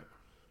 Yeah.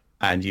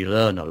 And you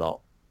learn a lot.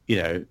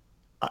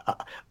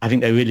 I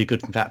think they're really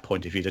good from that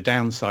point of view. The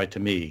downside to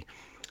me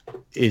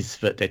is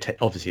that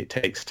obviously it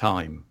takes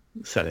time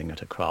selling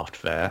at a craft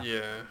fair.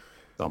 Yeah.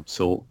 Some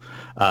sort.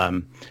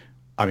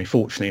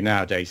 Fortunately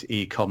nowadays,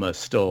 e-commerce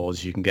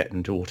stores, you can get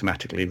them to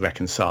automatically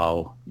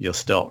reconcile your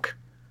stock.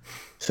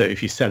 So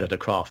if you sell at a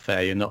craft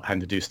fair, you're not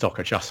having to do stock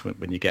adjustment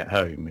when you get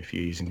home if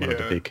you're using one of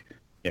the big,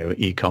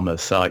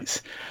 e-commerce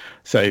sites.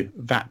 So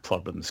that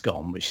problem's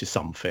gone, which is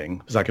something,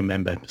 because I can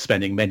remember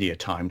spending many a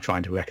time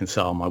trying to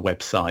reconcile my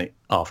website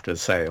after a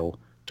sale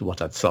to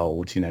what I'd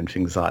sold, and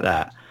things like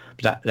that.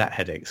 But that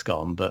headache's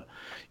gone. But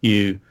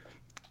you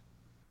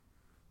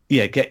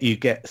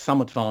get some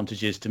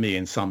advantages to me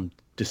and some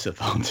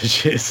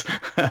disadvantages.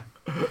 I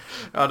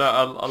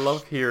know. I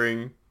love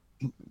hearing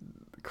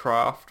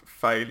craft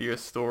failure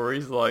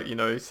stories. Like,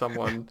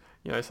 someone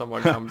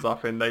comes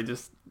up and they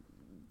just,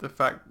 the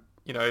fact,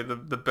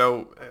 the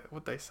belt,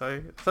 what'd they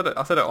say?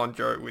 I said it on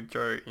joke with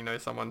Joe,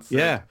 someone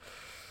said,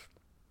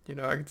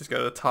 I could just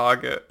go to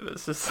Target.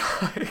 It's just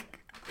like...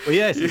 Well,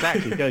 yes,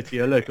 exactly. Go to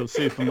your local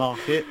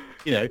supermarket,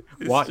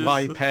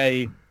 why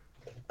pay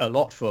a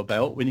lot for a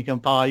belt when you can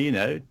buy,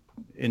 in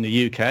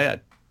the UK, a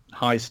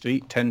high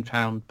street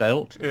 £10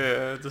 belt?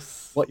 Yeah,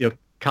 just... What your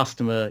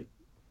customer,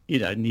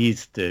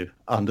 needs to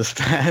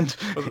understand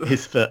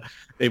is that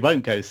they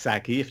won't go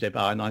saggy if they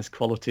buy a nice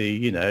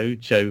quality,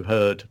 Joe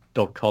Hurd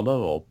dog collar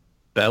or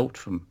belt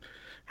from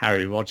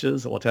Harry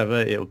Rogers or whatever.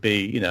 It'll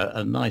be,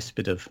 a nice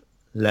bit of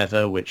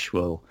leather which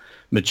will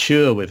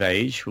mature with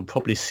age, will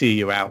probably see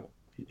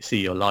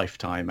your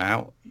lifetime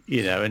out,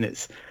 and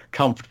it's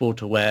comfortable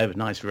to wear with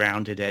nice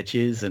rounded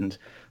edges, and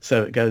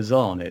so it goes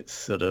on. It's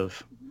sort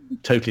of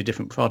totally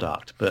different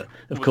product, but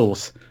of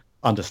course,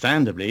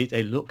 understandably,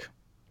 they look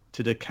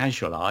to the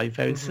casual eye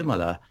very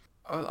similar.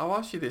 I'll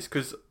ask you this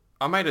because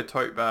I made a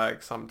tote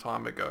bag some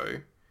time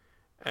ago,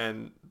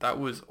 and that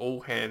was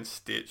all hand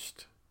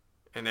stitched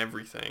and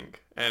everything.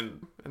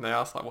 And they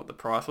asked like what the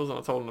price was, and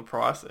I told them the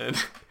price, and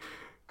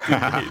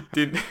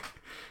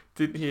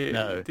didn't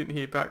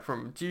hear back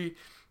from 'em.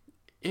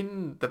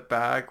 In the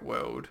bag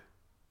world,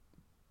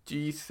 do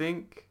you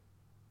think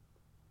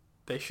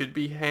they should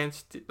be hand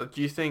stitched?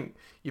 Do you think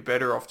you're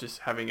better off just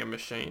having a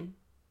machine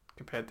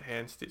compared to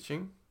hand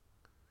stitching?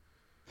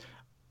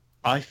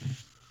 I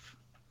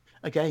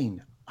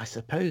Again, I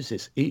suppose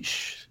it's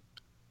each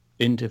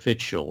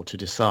individual to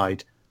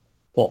decide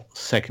what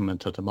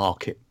segment of the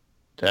market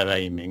they're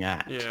aiming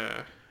at.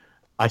 Yeah.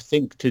 I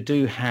think to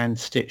do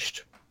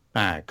hand-stitched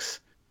bags,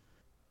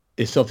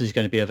 it's obviously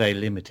going to be a very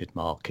limited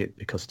market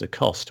because the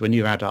cost, when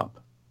you add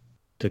up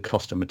the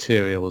cost of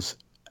materials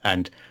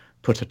and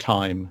put a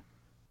time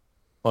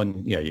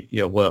on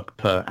your work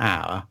per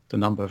hour, the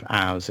number of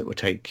hours it will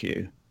take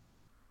you,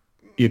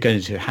 you're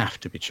going to have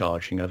to be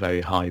charging a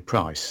very high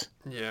price.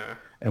 Yeah.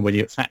 And when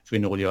you factor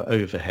in all your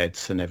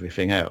overheads and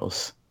everything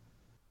else,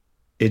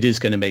 it is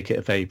going to make it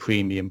a very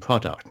premium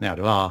product. Now,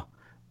 there are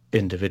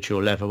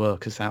individual leather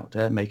workers out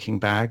there making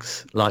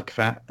bags like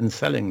that and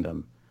selling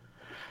them.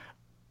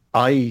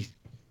 I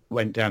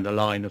went down the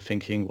line of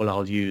thinking, well,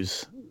 I'll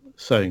use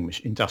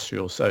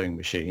industrial sewing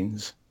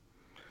machines,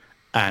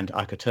 and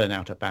I could turn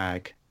out a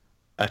bag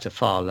at a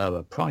far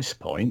lower price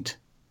point.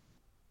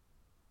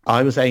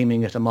 I was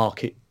aiming at a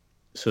market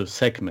sort of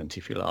segment,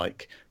 if you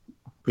like,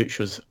 which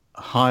was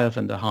higher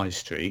than the high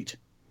street,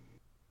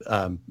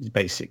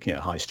 basic,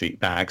 high street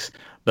bags,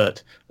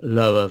 but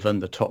lower than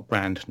the top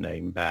brand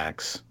name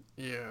bags.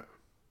 Yeah.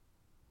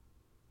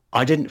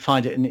 I didn't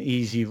find it an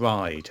easy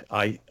ride.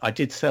 I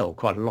did sell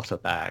quite a lot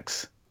of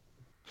bags,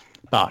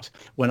 but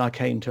when I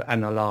came to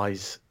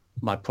analyze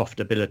my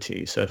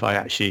profitability, so if I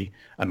actually,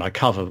 and I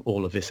cover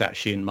all of this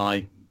actually in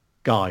my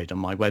guide on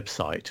my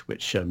website,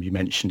 which you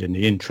mentioned in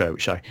the intro,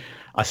 which I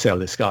sell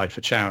this guide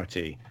for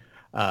charity.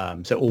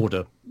 So all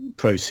the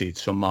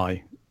proceeds from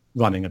my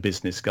running a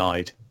business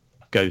guide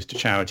goes to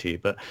charity,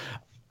 but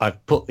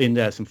I've put in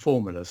there some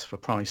formulas for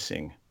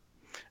pricing.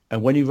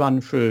 And when you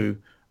run through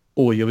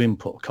all your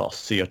input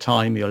costs, so your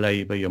time, your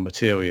labor, your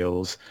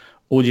materials,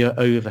 all your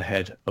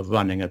overhead of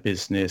running a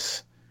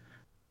business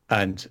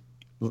and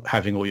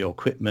having all your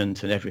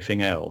equipment and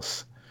everything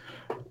else,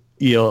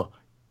 you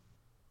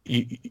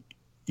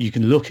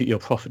can look at your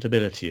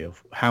profitability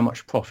of how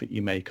much profit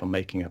you make on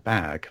making a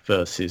bag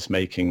versus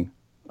making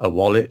a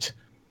wallet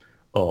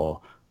or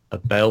a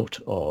belt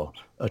or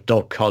a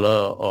dog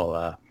collar or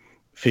a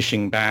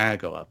fishing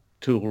bag or a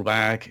tool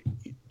bag,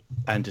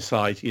 and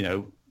decide,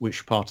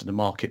 which part of the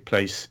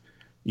marketplace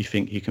you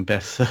think you can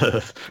best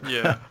serve.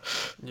 Yeah.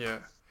 Yeah.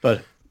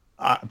 But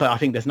I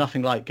think there's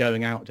nothing like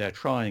going out there,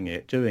 trying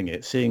it, doing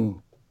it,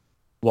 seeing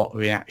what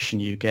reaction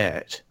you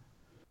get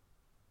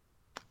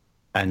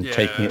and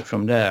taking it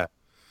from there,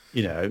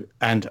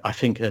 and I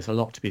think there's a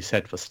lot to be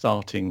said for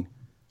starting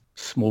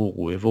small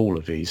with all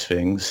of these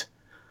things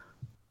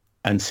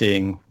and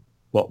seeing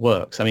what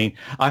works. I mean,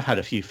 I've had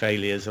a few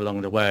failures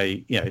along the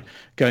way,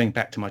 going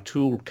back to my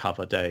tool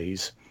cover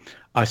days.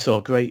 I saw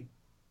a great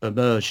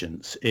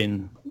emergence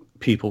in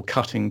people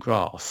cutting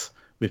grass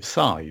with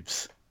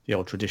scythes, the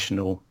old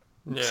traditional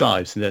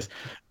scythes. And there's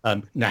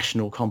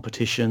national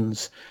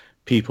competitions.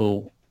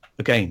 People,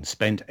 again,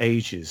 spend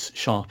ages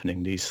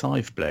sharpening these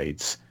scythe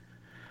blades.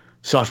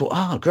 So I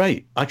thought,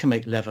 great, I can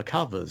make leather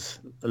covers,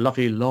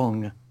 lovely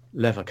long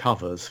leather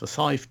covers for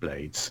scythe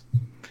blades.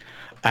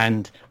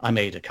 And I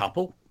made a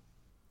couple.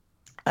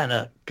 And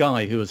a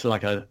guy who was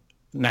like a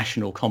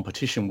national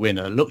competition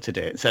winner looked at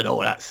it and said,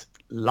 oh, that's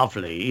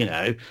lovely,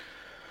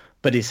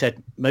 But he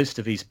said, most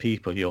of these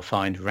people you'll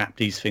find wrap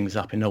these things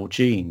up in old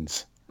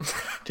jeans.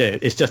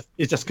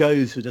 It just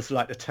goes with just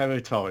like the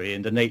territory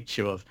and the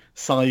nature of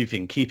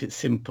scything. Keep it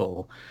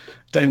simple.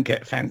 Don't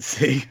get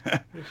fancy.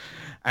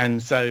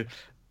 And so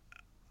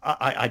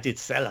I did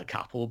sell a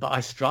couple, but I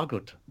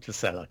struggled to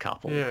sell a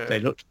couple. Yeah. They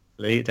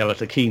were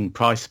at a keen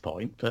price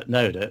point, but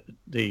no,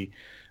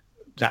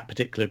 that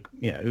particular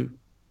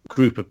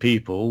group of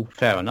people,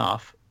 fair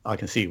enough, I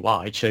can see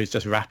why, chose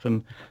just wrap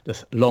them,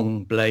 this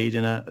long blade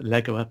in a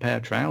leg of a pair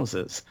of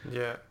trousers.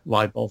 Yeah.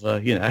 Why bother,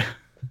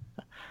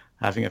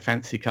 having a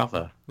fancy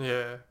cover?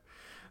 Yeah.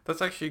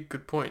 That's actually a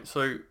good point.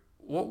 So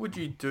what would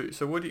you do?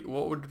 So what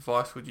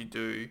advice would you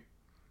do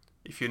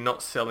if you're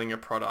not selling a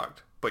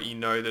product, but you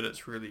know that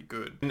it's really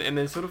good? And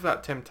there's sort of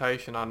that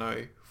temptation, I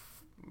know,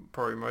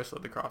 probably most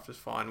leather crafters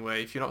find, where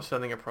if you're not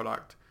selling a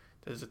product,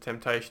 there's a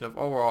temptation of,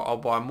 well, I'll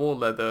buy more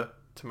leather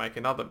to make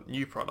another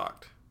new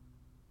product.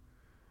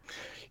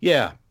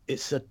 Yeah,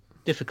 it's a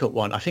difficult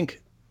one. I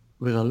think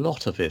with a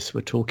lot of this, we're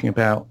talking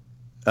about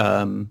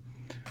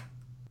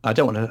I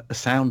don't want to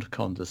sound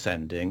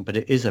condescending, but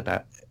it is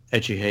about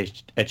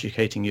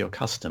educating your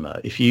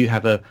customer. If you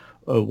have a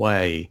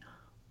way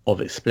of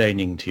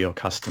explaining to your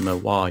customer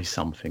why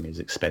something is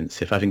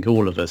expensive, I think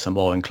all of us are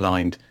more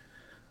inclined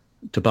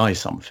to buy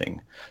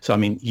something. So, I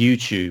mean,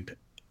 YouTube,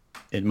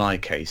 in my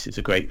case, is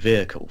a great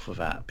vehicle for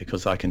that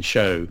because I can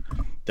show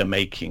the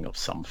making of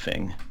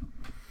something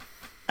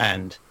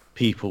and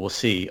people will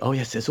see, oh,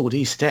 yes, there's all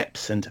these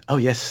steps and, oh,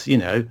 yes,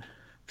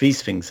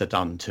 these things are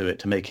done to it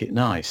to make it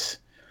nice.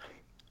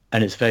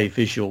 And it's a very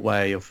visual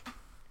way of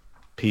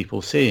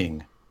people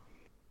seeing.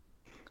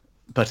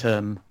 But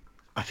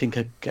I think,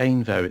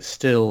 again, though, it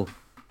still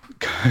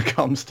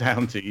comes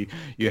down to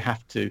you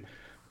have to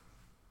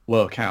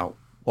work out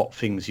what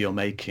things you're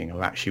making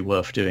are actually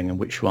worth doing and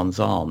which ones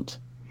aren't.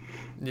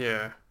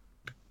 Yeah.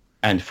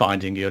 And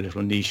finding your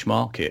little niche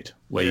market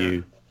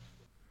where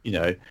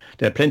Yeah.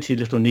 there are plenty of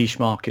little niche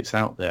markets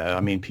out there. I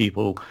mean,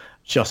 people,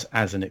 just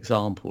as an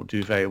example,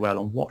 do very well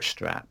on watch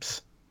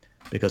straps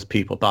because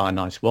people buy a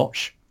nice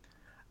watch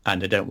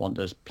and they don't want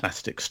the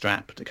plastic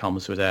strap that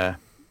comes with their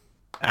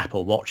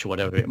Apple Watch or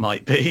whatever it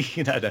might be,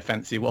 their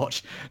fancy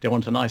watch. They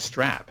want a nice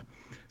strap.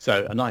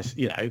 So a nice,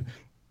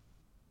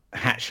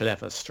 hatch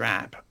leather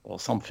strap or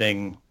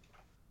something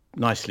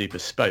nicely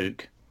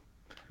bespoke.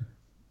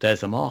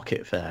 There's a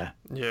market there.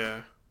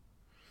 Yeah.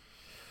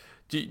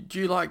 Do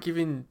you like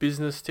giving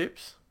business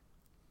tips?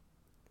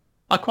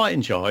 I quite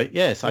enjoy it.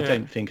 Yes, I Yeah.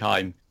 don't think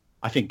I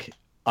think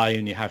I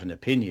only have an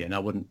opinion. I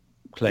wouldn't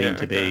claim Yeah.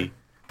 to Okay.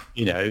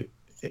 be,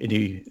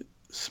 any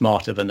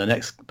smarter than the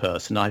next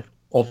person. I've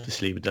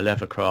obviously with the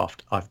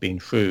leathercraft, I've been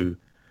through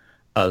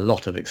a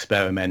lot of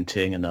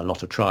experimenting and a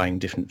lot of trying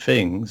different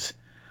things.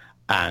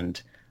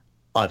 And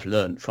I've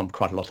learned from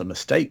quite a lot of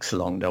mistakes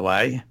along the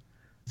way.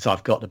 So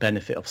I've got the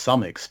benefit of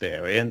some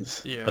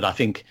experience. Yeah. But I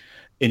think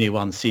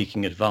anyone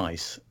seeking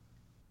advice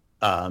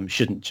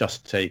shouldn't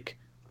just take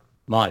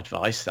my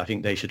advice. I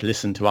think they should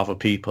listen to other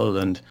people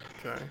and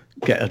Okay.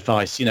 get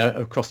advice,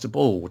 across the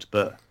board.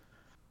 But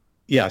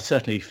yeah, I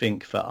certainly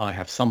think that I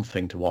have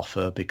something to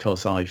offer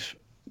because I've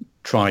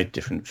tried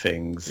different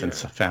things and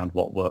Yeah. found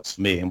what works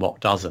for me and what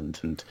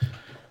doesn't. And,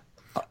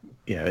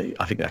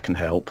 I think that can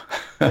help.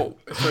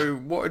 So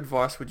what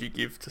advice would you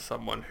give to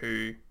someone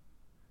who,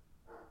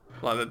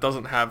 like, that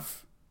doesn't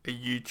have a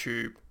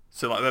YouTube?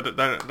 So like they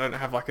don't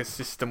have like a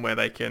system where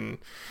they can,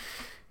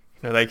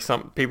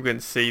 some people can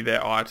see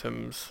their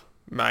items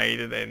made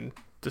and then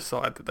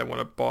decide that they want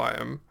to buy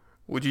them.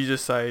 Would you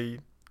just say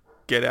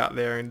get out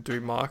there and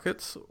do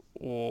markets,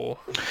 or?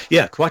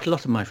 Yeah, quite a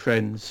lot of my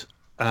friends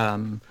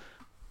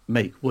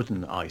make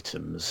wooden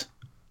items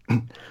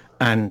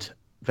and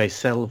they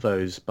sell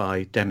those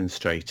by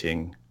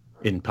demonstrating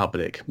in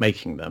public,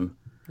 making them.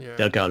 Yeah.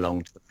 They'll go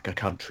along to a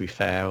country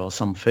fair or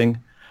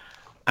something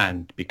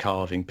and be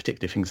carving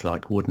particularly things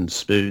like wooden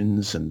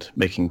spoons and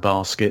making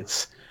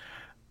baskets.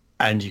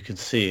 And you can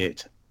see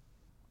it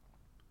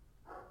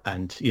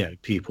and,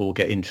 people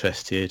get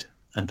interested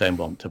and then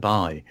want to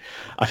buy.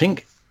 I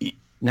think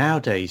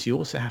nowadays you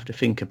also have to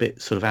think a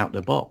bit sort of out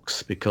the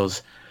box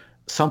because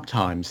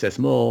sometimes there's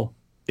more,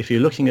 if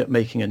you're looking at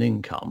making an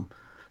income,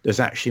 there's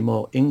actually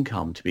more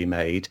income to be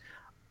made,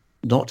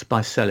 not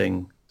by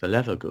selling the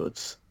leather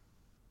goods,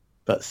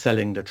 but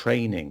selling the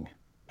training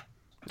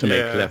to make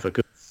Yeah. leather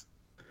goods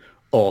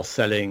or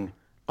selling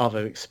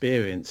other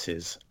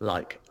experiences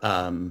like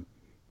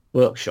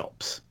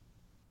workshops.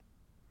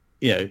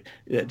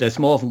 There's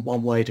more than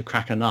one way to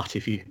crack a nut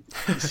if you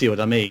see what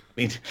I mean. I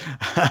mean,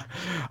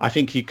 I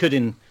think you could,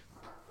 in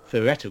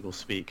theoretical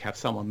speak, have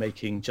someone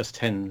making just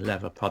 10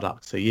 leather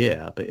products a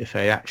year, but if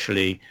they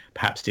actually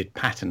perhaps did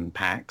pattern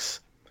packs,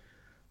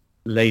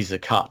 laser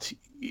cut,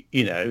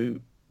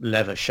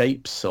 leather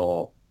shapes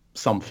or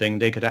something,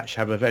 they could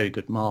actually have a very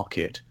good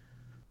market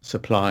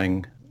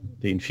supplying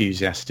the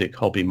enthusiastic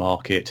hobby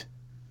market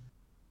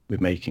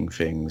with making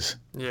things.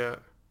 Yeah.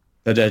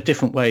 But there are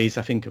different ways,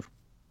 I think, of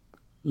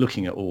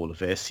looking at all of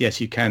this. Yes,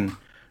 you can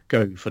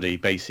go for the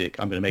basic,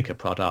 I'm going to make a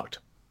product,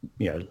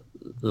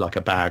 like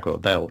a bag or a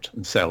belt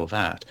and sell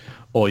that.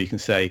 Or you can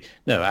say,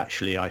 no,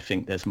 actually, I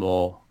think there's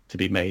more to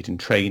be made in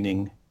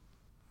training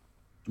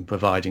and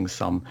providing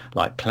some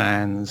like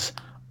plans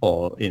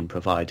or in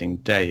providing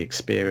day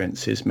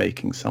experiences,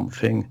 making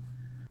something,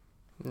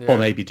 or Yeah.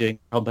 maybe doing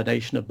a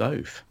combination of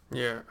both.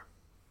 Yeah.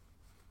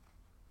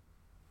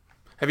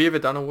 Have you ever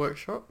done a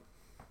workshop?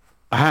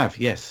 I have,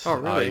 yes. Oh,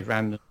 I really?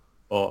 ran them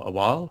for a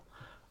while.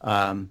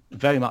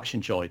 Very much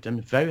enjoyed them.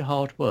 Very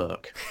hard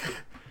work.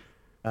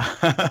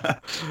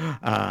 But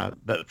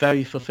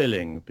very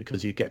fulfilling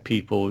because you get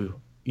people,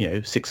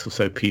 6 or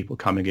so people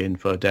coming in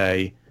for a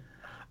day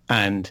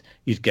and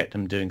you'd get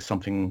them doing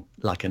something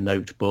like a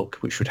notebook,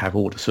 which would have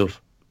all the sort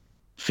of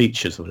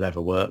features of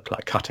leather work,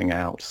 like cutting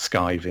out,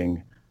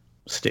 skiving,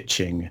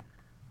 stitching,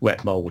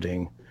 wet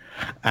moulding.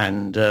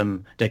 And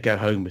they'd go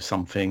home with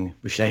something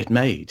which they had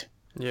made.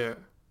 Yeah.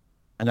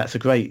 And that's a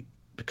great,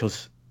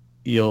 because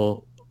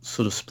you're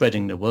sort of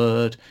spreading the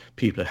word,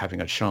 people are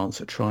having a chance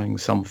at trying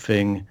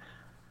something,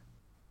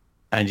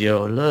 and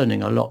you're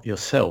learning a lot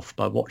yourself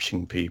by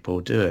watching people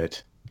do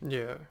it.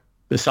 Yeah.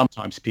 But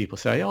sometimes people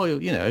say, oh,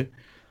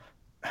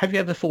 have you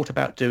ever thought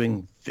about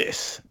doing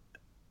this?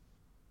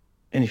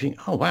 And you think,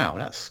 oh, wow,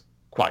 that's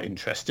quite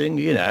interesting.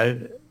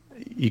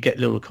 You get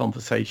little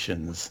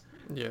conversations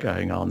Yeah.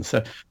 going on.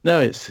 So no,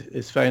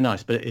 it's very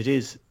nice, but it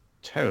is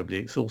terribly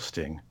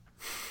exhausting.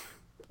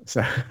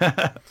 So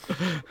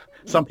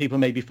some people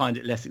maybe find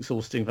it less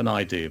exhausting than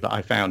I do, but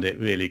I found it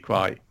really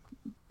quite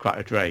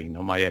a drain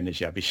on my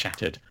energy. I'd be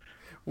shattered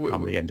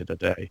come the end of the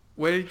day.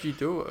 Where did you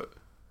do it?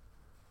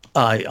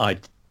 I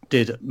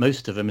did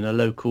most of them in a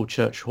local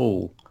church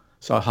hall.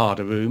 So I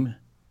hired a room,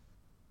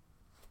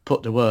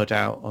 put the word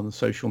out on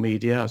social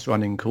media. I was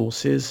running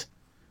courses,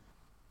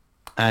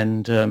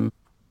 and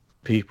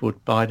people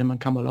would buy them and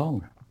come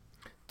along.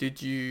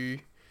 Where'd you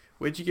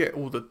get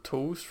all the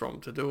tools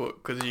from to do it?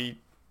 Because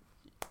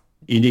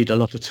You need a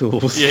lot of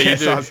tools. yeah, you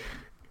Yes,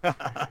 do.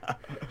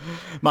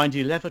 mind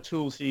you, leather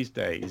tools these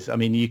days, I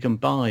mean, you can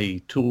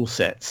buy tool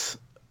sets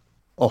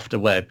off the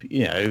web,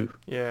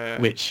 Yeah.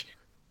 which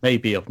may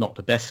be of not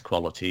the best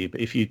quality, but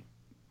if you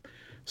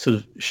sort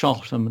of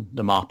sharpen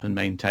them up and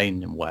maintain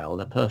them well,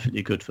 they're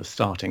perfectly good for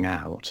starting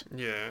out.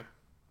 Yeah.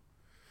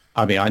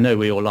 I mean, I know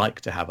we all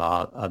like to have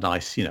our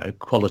nice,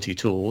 quality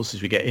tools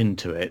as we get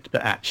into it,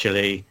 but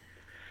actually,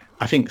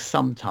 I think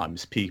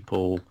sometimes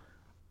people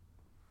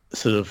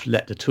sort of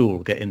let the tool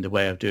get in the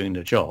way of doing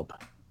the job.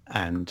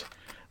 And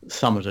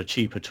some of the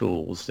cheaper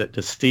tools, that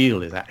the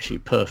steel is actually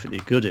perfectly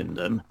good in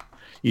them.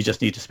 You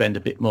just need to spend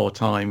a bit more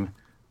time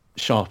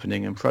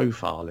sharpening and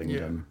profiling Yeah.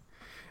 them.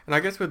 And I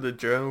guess with the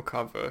journal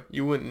cover,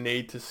 you wouldn't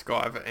need to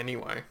skive it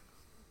anyway.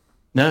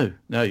 No,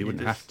 you You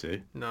wouldn't have just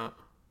to. no.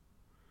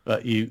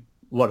 But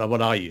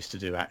what I used to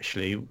do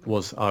actually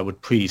was I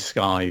would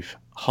pre-skive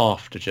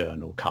half the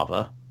journal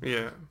cover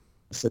Yeah.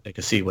 so they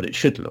could see what it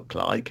should look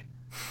like,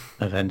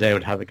 and then they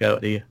would have a go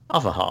at the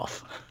other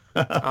half.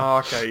 Oh,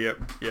 okay.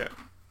 Yep. Yeah.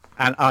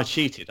 And I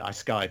cheated. I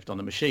skived on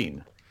the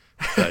machine.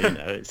 So,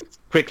 it's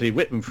quickly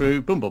whip them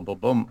through, boom, boom, boom,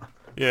 boom,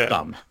 Yeah.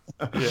 done.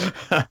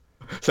 Yeah.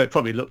 So it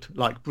probably looked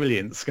like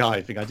brilliant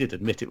skiving. I did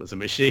admit it was a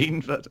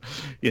machine, but,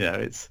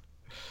 it's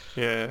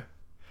Yeah.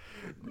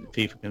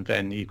 people can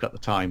then, you've got the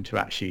time to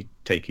actually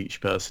take each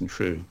person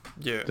through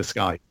Yeah. the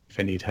skive if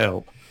they need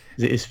help.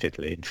 It is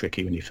fiddly and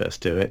tricky when you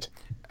first do it.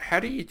 How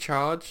do you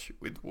charge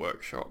with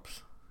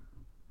workshops?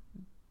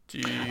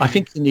 Do I you?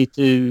 think you need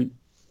to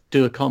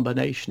do a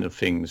combination of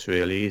things,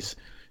 really, is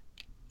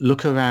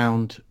look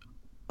around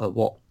at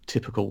what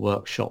typical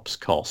workshops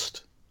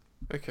cost.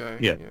 Okay.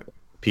 Yeah, Yeah.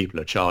 people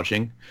are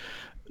charging.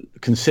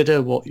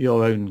 Consider what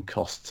your own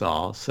costs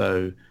are.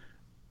 So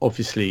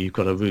obviously you've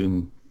got a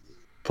room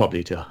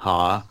probably to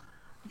hire.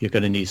 You're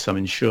going to need some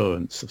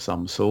insurance of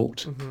some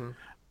sort. Mhm.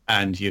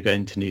 And you're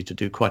going to need to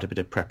do quite a bit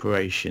of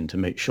preparation to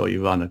make sure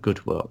you run a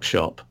good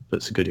workshop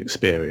that's a good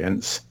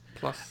experience.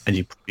 Plus. And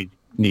you probably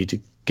need to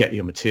get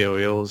your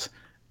materials,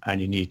 and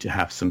you need to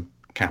have some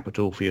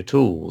capital for your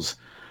tools.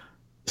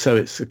 So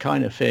it's the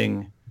kind of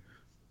thing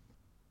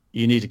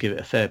you need to give it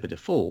a fair bit of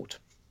thought.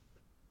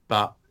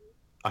 But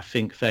I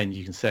think then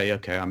you can say,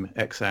 okay, I'm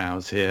X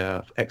hours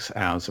here, X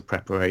hours of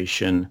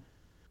preparation,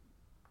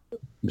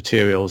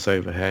 materials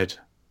overhead,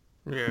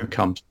 Yeah. and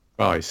come to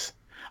the price.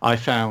 I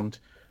found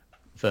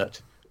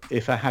that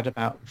if I had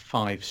about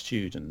 5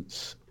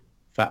 students,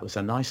 that was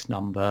a nice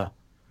number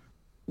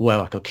where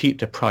I could keep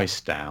the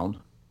price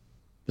down,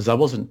 because I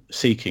wasn't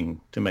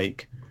seeking to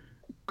make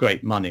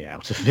great money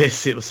out of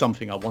this. It was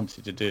something I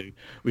wanted to do,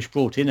 which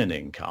brought in an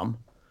income.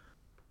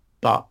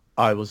 But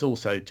I was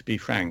also, to be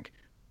frank,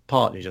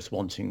 partly just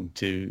wanting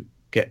to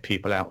get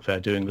people out there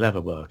doing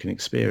leather work and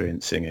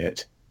experiencing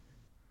it.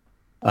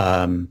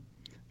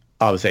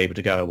 I was able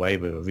to go away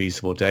with a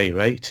reasonable day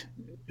rate.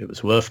 It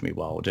was worth me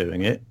while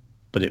doing it,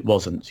 but it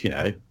wasn't,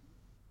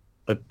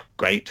 a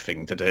great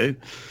thing to do.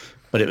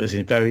 But it was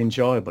very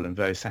enjoyable and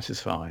very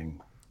satisfying.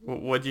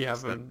 What do you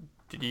have them?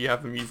 Did you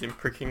have them using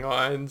pricking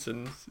irons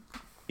and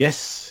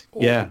Yes,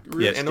 all, yeah,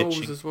 and awls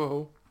stitching. as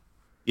well?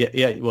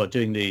 Yeah. Well,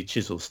 doing the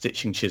chisels,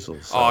 stitching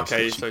chisels. Oh,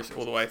 okay. Stitching. So it's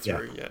all the way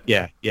through.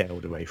 Yeah, all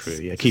the way through.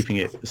 Yeah, keeping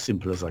it as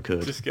simple as I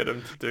could. Just get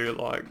them to do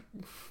like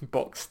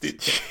box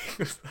stitching.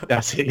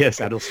 That's it. Yes,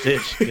 saddle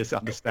stitch. Just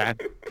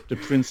understand the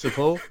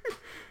principle,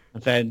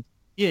 and then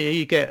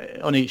you get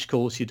on each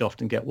course. You'd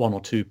often get 1 or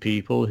 2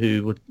 people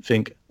who would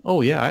think, "Oh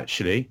yeah,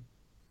 actually,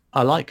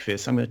 I like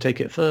this. I'm going to take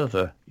it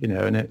further."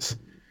 And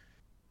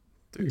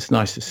it's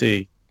nice to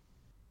see.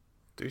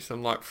 Do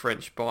some like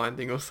French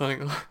binding or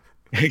something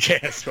like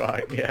Yes,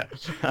 right. Yeah,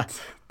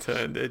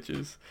 turned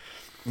edges.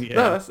 yeah.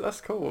 No,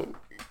 that's cool.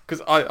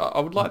 Because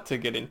I would like to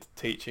get into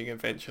teaching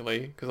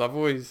eventually. Because I'd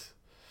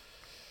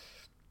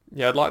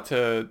like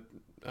to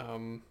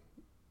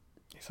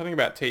something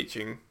about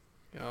teaching.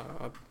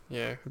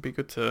 It'd be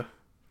good to.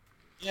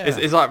 Yeah.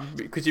 It's like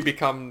because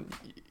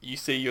you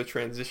see your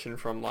transition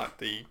from like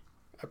the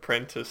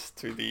apprentice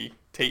to the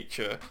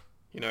teacher.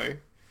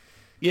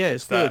 Yeah,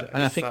 it's good,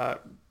 and I think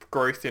that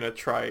growth in a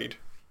trade.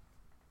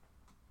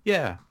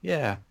 yeah,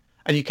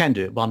 and you can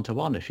do it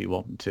 1-to-1 if you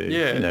want to.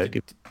 Yeah,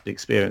 give the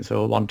experience of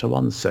a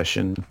 1-to-1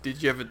 session.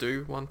 Did you ever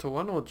do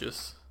 1-to-1 or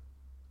just?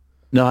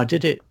 No, I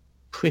did it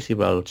pretty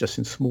well just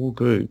in small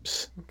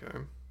groups. Okay.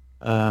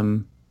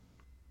 Um,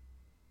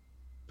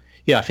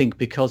 yeah, I think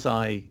because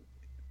I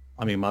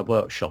mean, my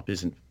workshop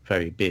isn't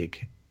very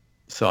big,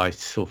 so I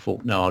sort of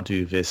thought, no, I'll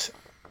do this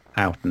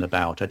out and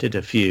about. I did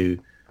a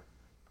few,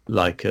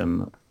 like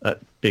at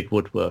big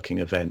woodworking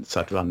events.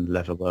 I'd run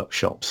leather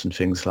workshops and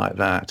things like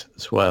that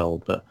as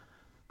well, but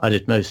I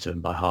did most of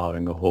them by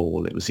hiring a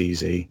hall. It was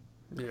easy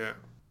Yeah.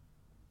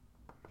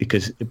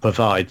 because it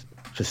provides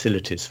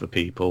facilities for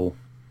people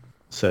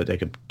so they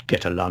could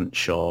get a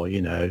lunch or,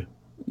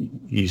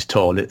 use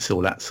toilets,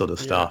 all that sort of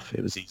Yeah. stuff.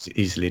 It was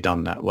easily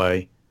done that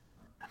way.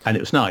 And it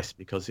was nice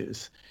because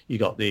you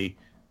got the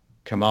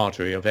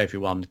camaraderie of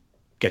everyone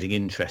getting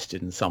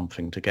interested in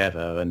something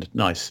together and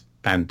nice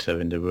banter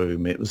in the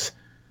room. It's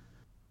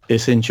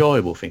an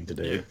enjoyable thing to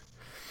do.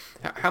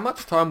 Yeah. How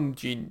much time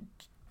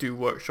do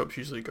workshops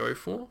usually go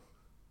for?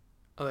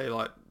 Are they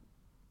like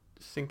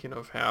thinking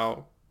of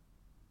how,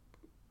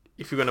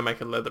 if you're going to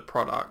make a leather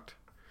product,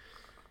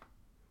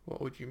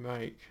 what would you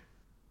make?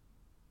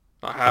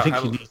 Like I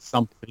think you need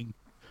something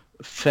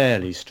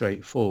fairly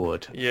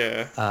straightforward.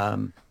 Yeah.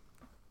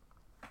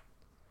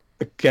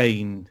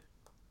 Again,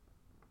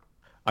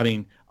 I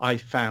mean, I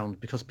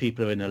found because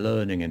people are in a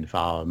learning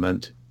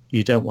environment,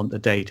 you don't want the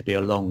day to be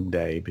a long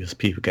day because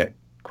people get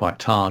quite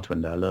tired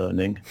when they're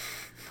learning.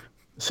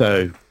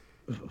 So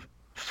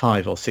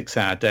 5 or 6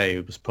 hour day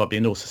was probably,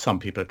 and also some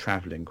people are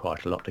traveling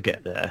quite a lot to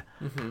get there.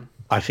 Mm-hmm.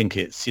 I think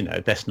it's,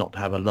 best not to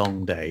have a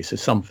long day. So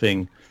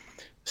something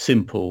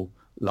simple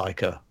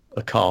like a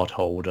card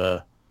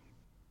holder,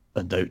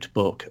 a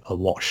notebook, a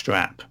watch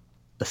strap,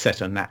 a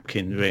set of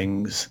napkin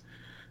rings,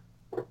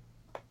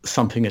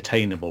 something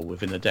attainable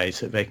within a day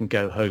so that they can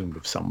go home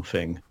with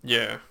something.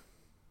 Yeah.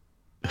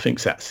 I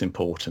think that's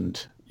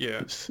important.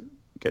 Yeah.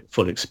 Get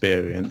full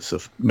experience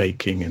of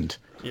making and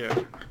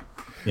Yeah.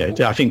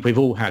 I think we've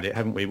all had it,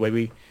 haven't we, where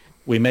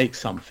we make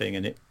something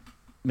and it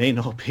may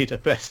not be the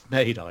best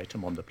made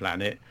item on the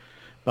planet,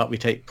 but we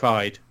take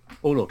pride.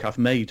 Oh, look, I've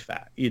made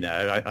that.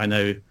 I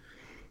know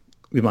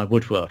with my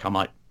woodwork, I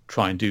might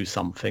try and do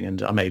something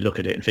and I may look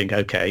at it and think,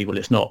 okay, well,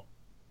 it's not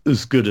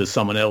as good as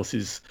someone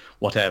else's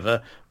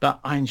whatever, but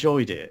I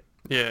enjoyed it.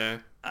 Yeah.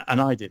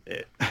 And I did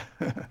it.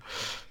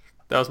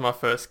 That was my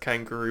first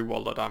kangaroo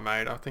wallet I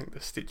made. I think the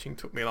stitching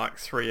took me like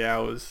 3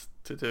 hours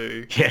to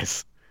do.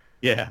 Yes.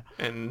 Yeah.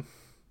 And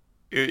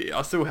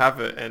I still have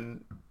it,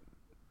 and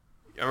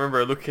I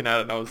remember looking at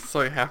it and I was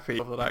so happy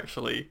that I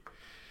actually,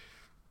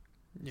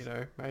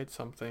 made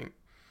something.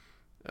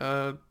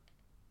 For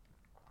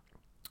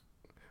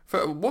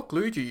what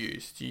glue do you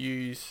use? Do you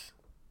use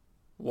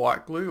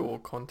white glue or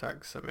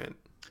contact cement?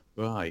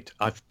 Right.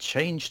 I've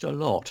changed a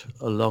lot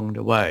along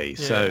the way.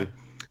 Yeah. So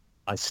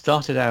I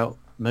started out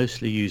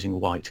mostly using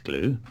white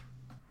glue.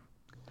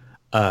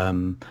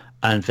 And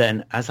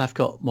then as I've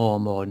got more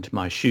and more into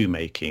my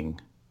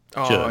shoemaking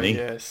journey,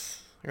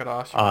 Yes. I gotta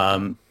ask you.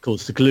 of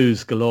course, the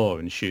glue's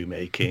galore in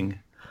shoemaking,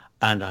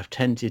 and I've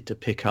tended to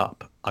pick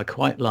up, I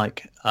quite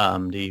like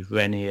the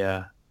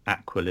Renier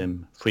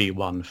Aquilim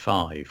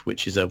 315,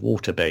 which is a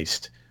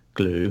water-based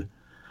glue,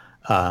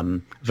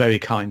 very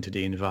kind to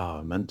the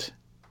environment,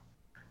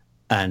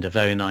 and a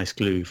very nice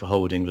glue for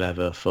holding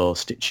leather for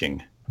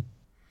stitching.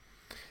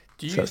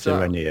 Do you So use that's the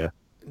that? Renier.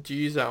 Do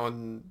you use that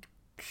on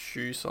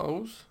shoe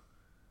soles?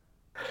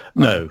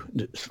 No,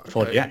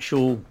 for Okay. the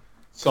actual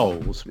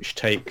soles, which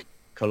take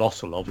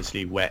colossal,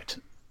 obviously wet,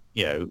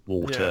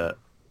 water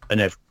and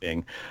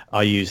everything,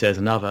 there's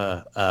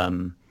another,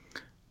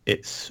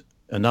 it's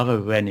another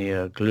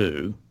Renier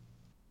glue,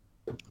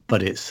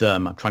 but it's,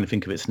 I'm trying to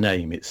think of its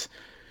name. It's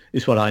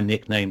what I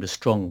nicknamed a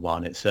strong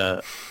one. It's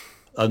a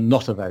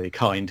not a very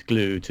kind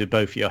glue to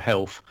both your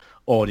health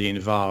or the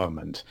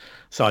environment.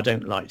 So I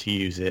don't like to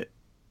use it,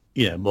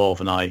 more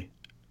than I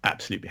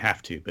absolutely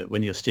have to. But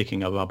when you're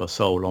sticking a rubber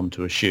sole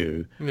onto a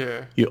shoe,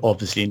 Yeah. you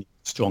obviously need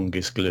the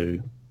strongest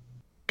glue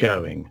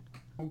going.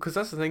 Because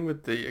that's the thing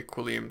with the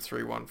Aquilium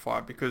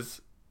 315,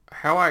 because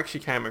how I actually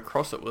came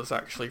across it was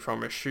actually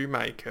from a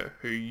shoemaker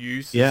who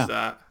uses Yeah.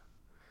 that.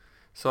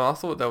 So I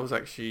thought that was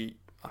actually,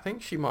 I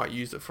think she might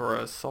use it for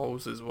her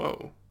soles as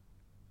well.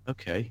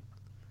 Okay.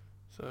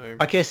 So,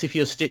 I guess if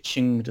you're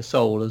stitching the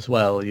sole as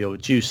well, you're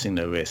reducing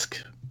the risk.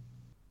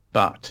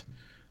 But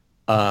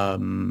I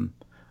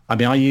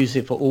use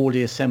it for all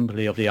the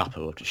assembly of the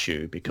upper of the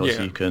shoe because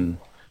Yeah.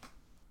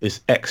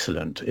 it's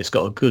excellent. It's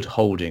got a good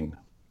holding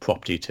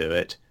property to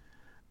it,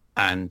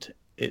 and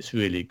it's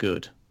really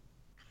good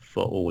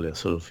for all the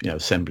sort of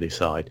assembly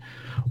side.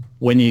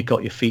 When you've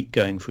got your feet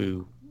going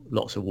through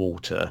lots of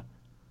water,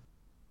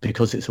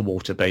 because it's a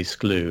water-based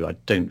glue, I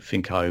don't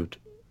think I would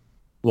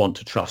want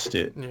to trust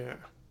it Yeah.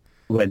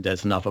 when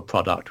there's another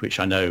product which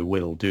I know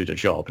will do the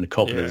job, and the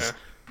cobblers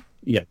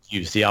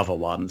use the other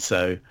one.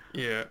 So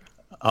Yeah.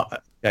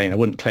 again, I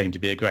wouldn't claim to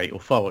be a great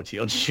authority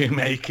on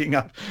shoemaking.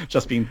 I've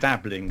just been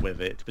dabbling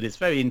with it, but it's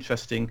very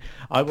interesting.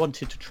 I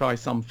wanted to try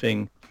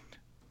something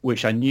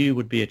which I knew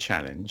would be a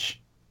challenge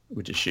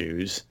with the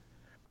shoes.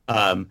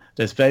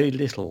 There's very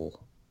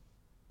little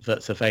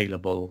that's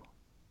available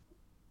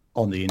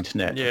on the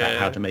internet about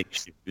how Yeah. to make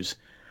shoes.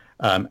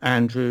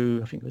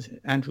 Andrew, I think it was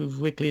Andrew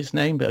Wrigley's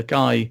name, but a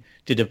guy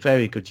did a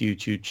very good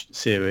YouTube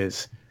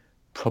series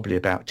probably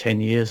about 10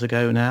 years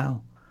ago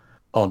now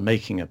on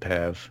making a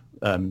pair of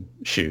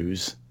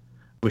shoes,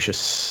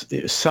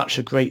 it was such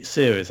a great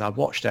series. I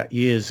watched that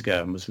years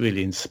ago and was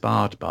really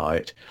inspired by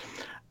it.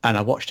 And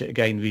I watched it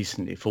again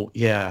recently, thought,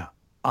 yeah,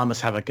 I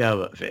must have a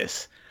go at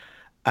this.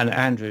 And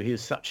Andrew, he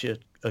was such a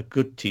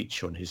good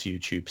teacher on his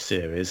YouTube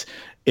series.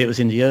 It was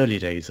in the early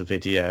days of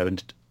video,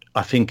 and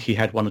I think he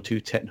had one or two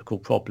technical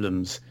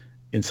problems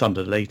in some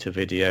of the later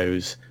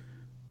videos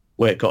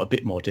where it got a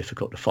bit more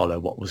difficult to follow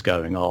what was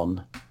going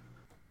on.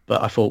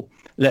 But I thought,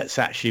 let's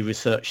actually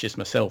research this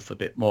myself a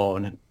bit more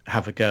and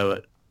have a go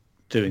at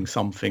doing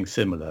something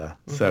similar.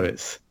 Mm-hmm. So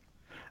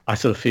I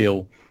sort of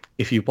feel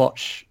if you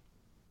watch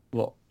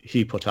what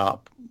he put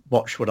up,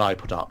 watch what I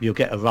put up, you'll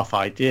get a rough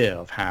idea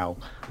of how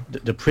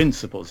the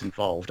principles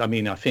involved. I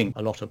mean, I think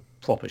a lot of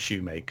proper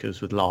shoemakers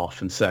would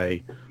laugh and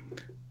say,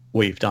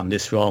 well, you've done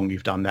this wrong,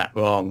 you've done that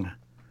wrong.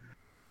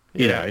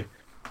 You know,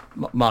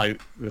 my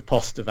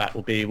riposte to that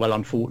will be, well,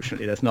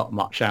 unfortunately, there's not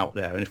much out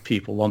there. And if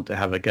people want to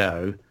have a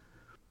go,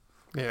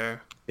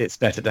 it's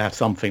better to have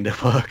something to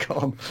work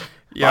on.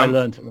 I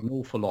learned an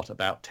awful lot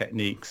about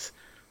techniques,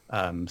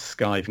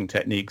 skiving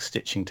techniques,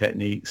 stitching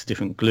techniques,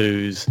 different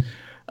glues,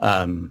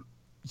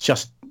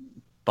 just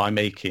by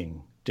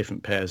making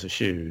different pairs of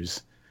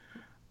shoes.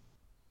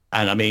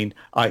 And I mean,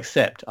 I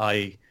accept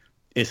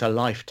it's a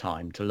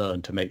lifetime to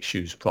learn to make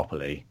shoes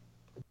properly.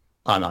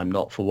 And I'm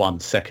not for 1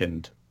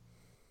 second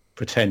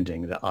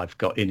pretending that I've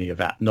got any of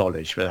that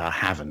knowledge, but I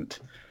haven't.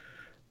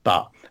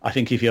 But I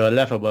think if you're a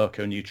leather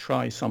worker and you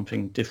try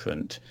something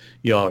different,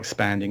 you're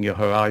expanding your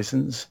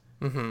horizons.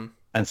 Mm-hmm.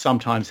 And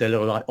sometimes they're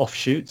little like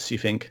offshoots. You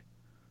think,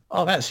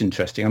 oh, that's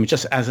interesting. I mean,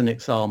 just as an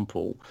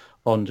example,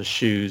 on the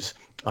shoes,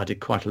 I did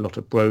quite a lot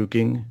of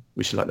broguing,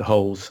 which is like the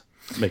holes,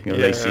 making a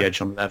lacy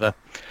edge on leather.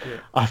 Yeah.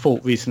 I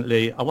thought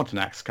recently, I want an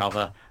axe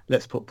cover.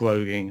 Let's put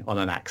broguing on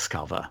an axe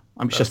cover.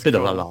 I mean, it's just a bit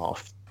of a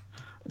laugh.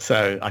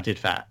 So I did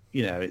that.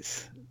 You know,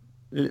 it's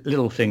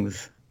little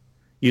things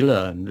you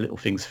learn, little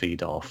things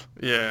feed off.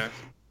 Yeah.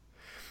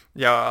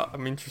 Yeah,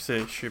 I'm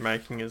interested in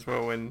shoemaking as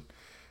well, and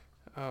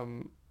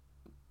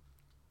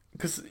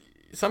because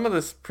some of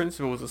the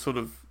principles are sort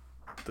of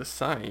the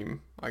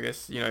same, I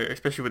guess, you know,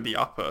 especially with the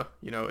upper,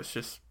 you know, it's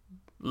just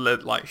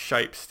like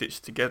shape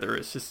stitched together.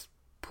 It's just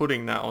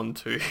putting that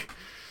onto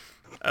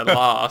at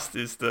last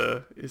is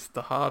the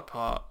hard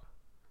part.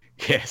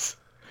 Yes.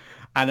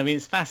 And I mean,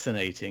 it's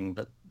fascinating,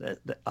 but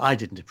I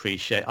didn't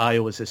appreciate, I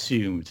always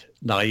assumed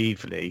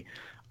naively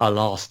a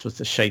last was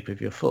the shape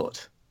of your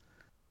foot.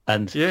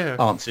 And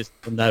answers,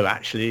 no,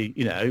 actually,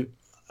 you know,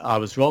 I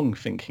was wrong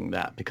thinking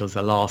that, because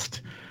the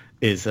last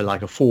is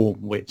like a form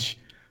which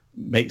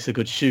makes a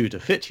good shoe to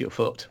fit your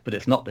foot, but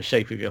it's not the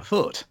shape of your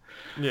foot.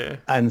 Yeah.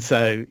 And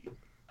so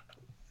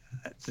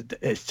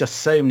it's just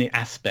so many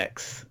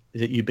aspects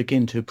that you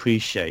begin to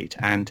appreciate.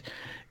 And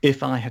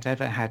if I had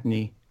ever had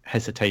any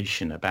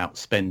hesitation about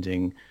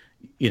spending,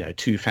 you know,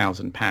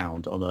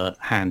 £2,000 on a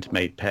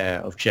handmade pair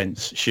of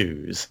gents'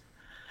 shoes,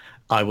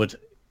 I would,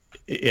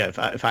 if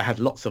I had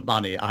lots of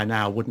money, I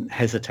now wouldn't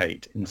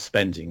hesitate in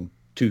spending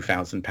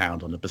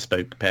 £2,000 on a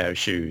bespoke pair of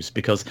shoes,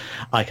 because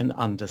I can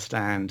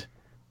understand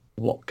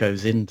what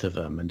goes into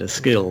them and the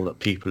skill that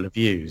people have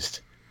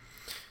used.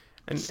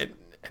 And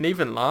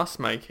even last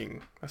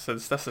making, I said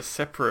that's a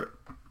separate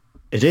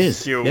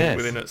skill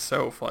within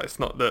itself. Like it's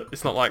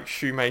not like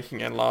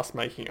shoemaking and last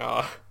making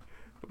are.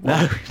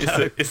 No,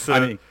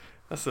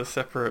 that's a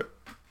separate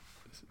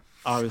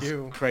I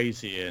skill. was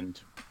crazy and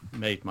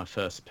made my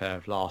first pair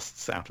of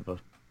lasts out of a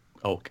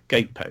old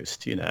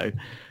gatepost, you know.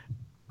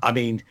 I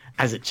mean,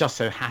 as it just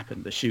so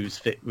happened, the shoes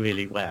fit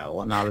really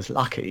well and I was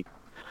lucky.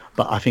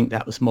 But I think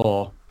that was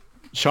more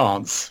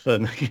chance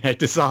than, you know,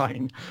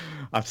 design.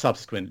 I've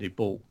subsequently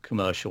bought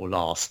commercial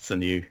lasts,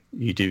 and you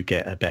do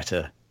get a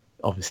better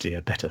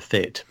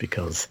fit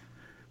because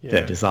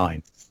they're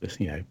designed,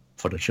 you know,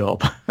 for the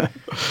job.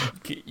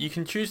 You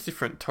can choose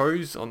different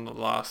toes on the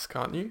last,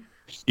 can't you?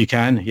 You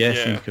can, yes.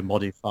 Yeah. You can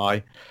modify.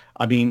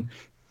 I mean,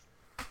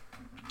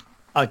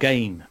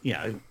 again, you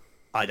know,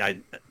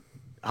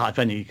 I've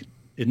only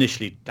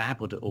initially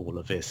dabbled at all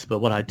of this, but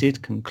what I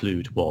did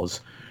conclude was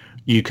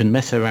you can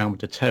mess around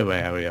with the toe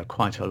area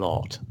quite a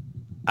lot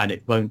and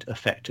it won't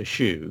affect a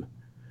shoe,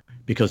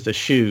 because the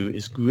shoe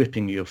is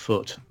gripping your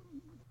foot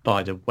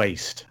by the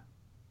waist,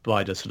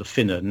 by the sort of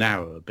thinner,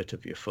 narrower bit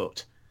of your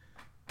foot,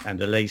 and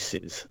the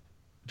laces,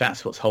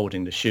 that's what's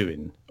holding the shoe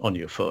in on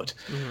your foot.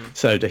 Mm-hmm.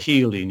 So the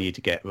heel you need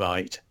to get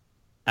right,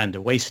 and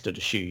the waist of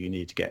the shoe you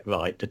need to get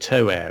right. The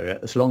toe area,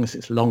 as long as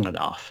it's long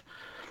enough,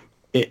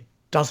 it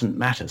doesn't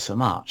matter so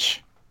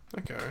much.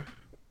 Okay.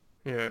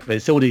 Yeah. But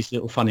it's all these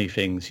little funny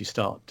things you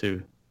start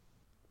to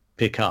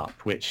pick up,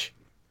 which,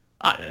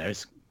 I don't know,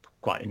 it's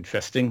quite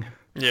interesting.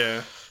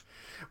 Yeah.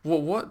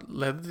 Well, what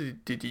leather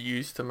did you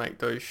use to make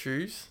those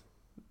shoes?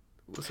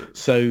 Was it?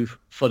 So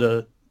for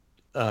the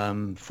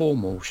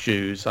formal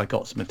shoes, I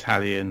got some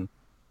Italian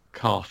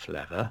calf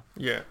leather.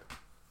 Yeah.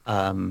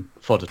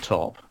 for the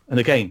top. And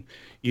again,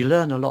 you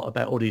learn a lot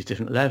about all these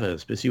different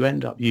leathers because you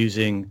end up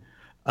using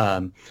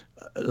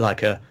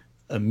like a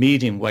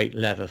medium weight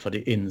leather for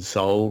the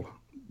insole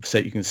so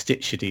you can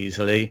stitch it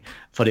easily.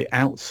 For the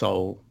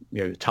outsole,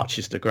 it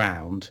touches the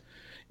ground,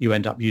 you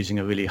end up using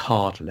a really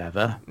hard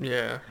leather.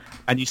 Yeah.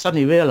 And you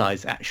suddenly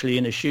realize actually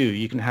in a shoe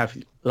you can have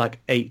like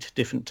 8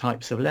 different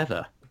types of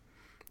leather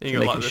And to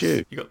make a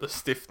shoe. you got the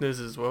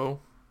stiffeners as well.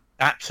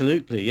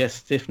 Absolutely,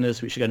 yes.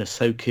 Stiffeners which are going to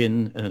soak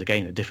in, and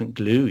again, a different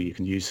glue you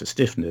can use for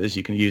stiffeners.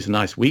 You can use a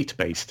nice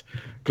wheat-based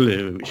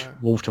glue which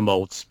water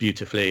molds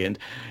beautifully. And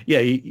yeah,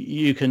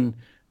 you can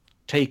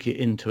take it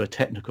into a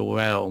technical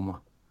realm,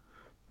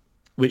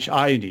 which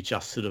I only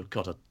just sort of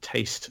got a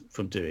taste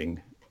from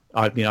doing.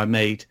 I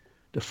made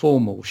the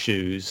formal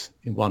shoes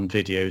in one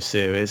video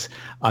series.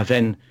 I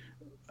then,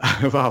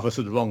 rather sort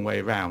of the wrong way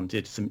around,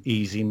 did some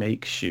easy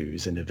make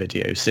shoes in a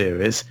video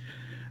series,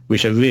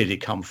 which are really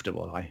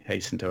comfortable, I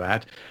hasten to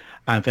add.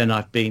 And then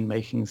I've been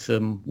making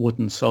some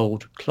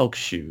wooden-soled clog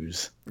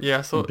shoes.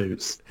 Yeah, so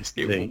boots.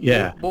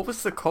 What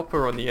was the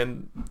copper on the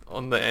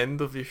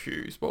end of your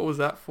shoes? What was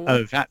that for?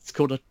 Oh, that's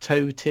called a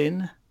toe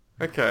tin.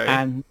 Okay.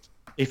 And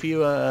if you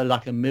were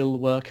like a mill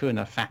worker in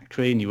a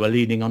factory and you were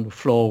leaning on the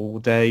floor all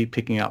day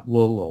picking up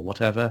wool or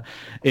whatever,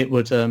 it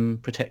would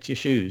protect your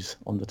shoes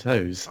on the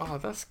toes. Oh,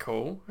 that's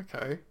cool.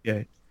 Okay.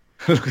 Yeah.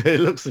 It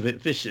looks a bit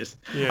vicious.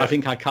 Yeah. I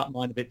think I cut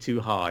mine a bit too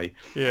high.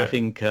 Yeah. I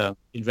think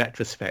in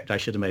retrospect I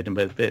should have made them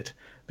a bit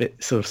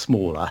sort of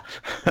smaller.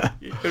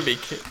 You've got to be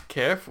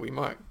careful. You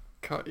might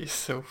cut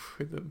yourself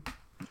with them.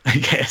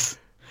 Yes.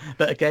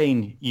 But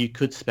again, you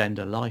could spend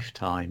a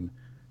lifetime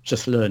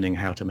just learning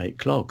how to make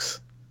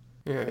clogs.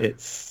 Yeah.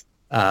 It's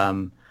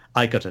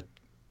I got a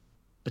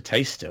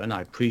taster, and I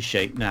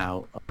appreciate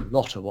now a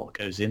lot of what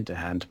goes into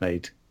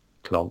handmade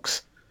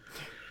clogs.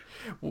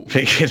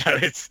 I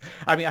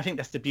think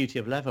that's the beauty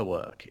of leather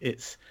work.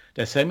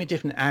 There's so many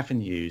different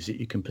avenues that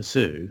you can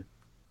pursue,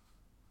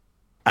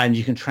 and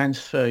you can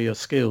transfer your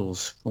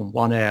skills from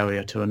one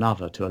area to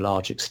another to a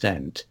large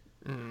extent.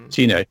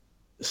 So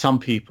some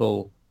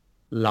people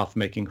love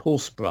making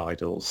horse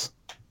bridles.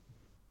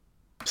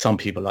 Some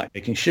people like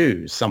making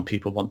shoes. Some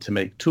people want to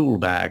make tool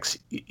bags.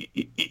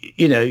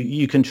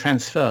 You can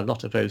transfer a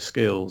lot of those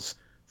skills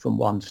from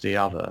one to the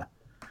other.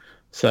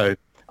 So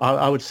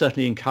I would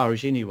certainly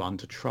encourage anyone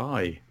to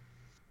try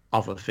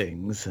other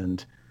things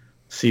and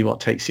see what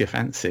takes your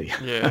fancy.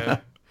 Yeah.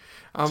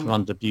 It's one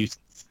of the beauties.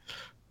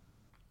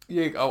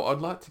 Yeah,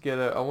 I'd like to get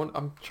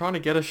I'm trying to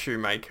get a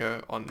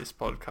shoemaker on this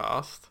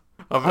podcast.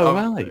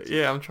 Right.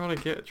 Yeah, I'm trying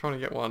to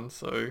get one.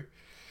 So,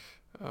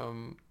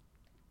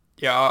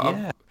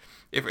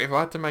 If I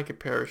had to make a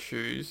pair of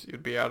shoes, it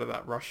would be out of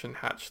that Russian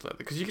hatch leather,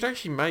 because you could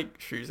actually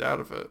make shoes out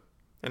of it.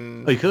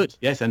 And you could,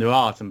 yes, and there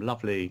are some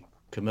lovely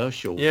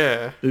commercial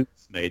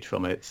boots made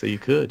from it, so you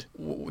could.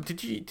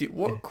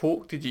 What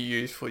cork did you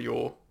use for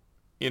your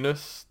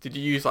Innes? Did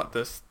you use like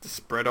the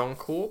spread-on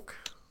cork?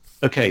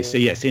 Okay, so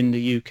yes, in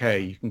the UK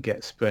you can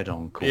get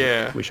spread-on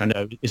cork, which I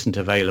know isn't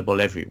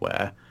available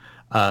everywhere.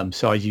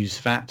 So I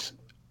use that,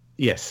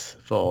 yes,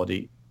 for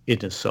the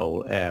inner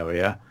sole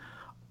area.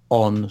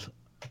 On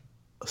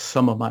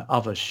some of my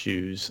other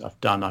shoes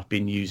I've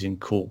been using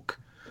cork,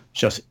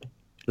 just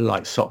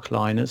like sock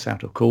liners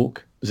out of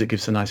cork, because it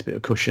gives a nice bit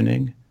of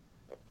cushioning.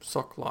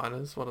 Sock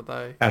liners, what are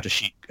they? Out of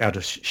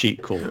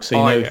sheet cork.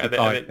 So if you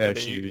buy a pair of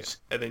shoes,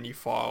 and then you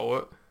file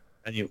it,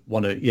 and you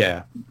want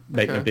to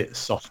make them a bit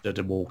softer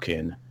to walk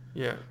in.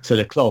 Yeah. So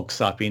the clogs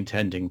I've been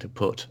tending to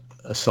put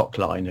a sock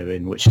liner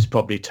in, which is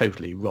probably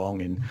totally wrong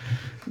in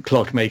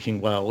clog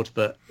making world,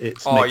 but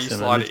it's makes them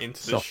slide a it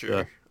into softer.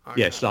 The shoe.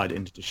 Okay. Yeah, slide it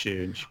into the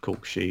shoe and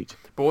cork sheet.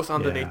 But what's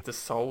underneath the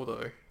sole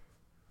though?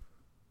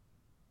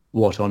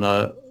 What on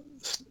a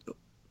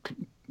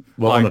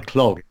on a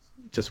clog?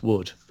 Just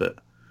wood, but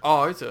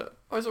oh, is it?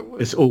 Oh, is it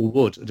wood? It's all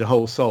wood. The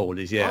whole sole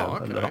is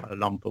okay. a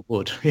lump of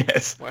wood.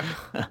 Yes. Wow.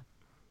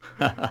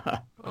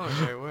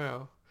 Okay.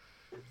 Wow.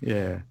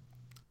 Yeah.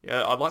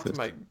 Yeah, I'd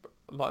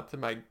like to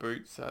make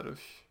boots out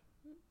of.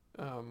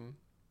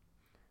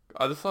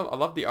 I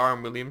love the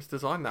R.M. Williams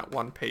design, that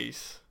one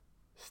piece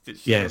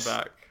stitched in the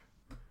back.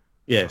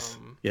 Yes.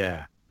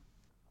 Yeah.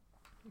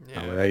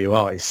 Oh, well, there you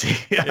are. You see,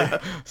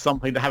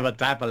 something to have a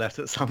dabble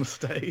at some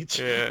stage.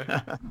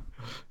 Yeah.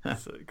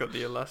 So it got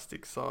the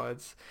elastic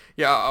sides.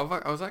 Yeah,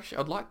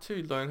 I'd like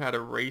to learn how to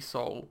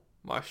resole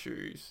my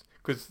shoes,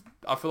 because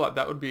I feel like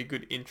that would be a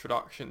good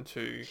introduction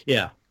to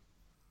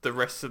the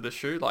rest of the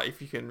shoe. Like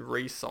if you can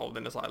resole,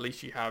 then it's like at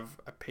least you have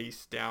a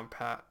piece down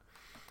pat.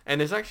 And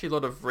there's actually a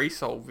lot of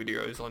resole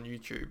videos on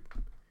YouTube.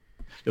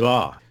 There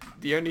are.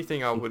 The only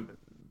thing I would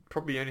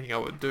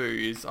do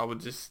is I would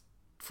just,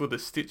 for the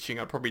stitching,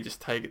 I'd probably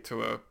just take it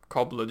to a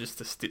cobbler just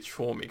to stitch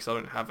for me, because I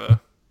don't have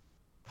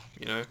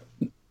No.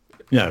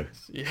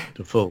 Yeah.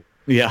 The full.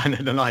 Yeah,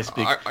 and a nice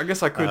big. I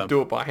guess I could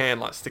do it by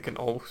hand, like stick an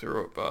awl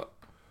through it, but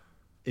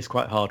it's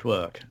quite hard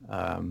work.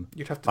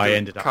 You'd have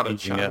to cut a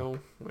channel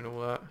and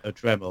all that. A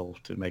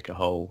Dremel to make a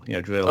hole,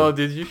 drill. Oh,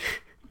 did you?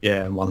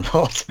 Yeah, in one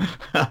lot.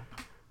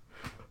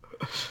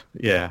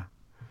 Yeah.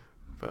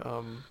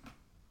 But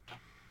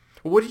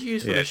What did you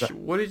use for Yeah. the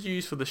what did you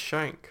use for the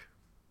shank?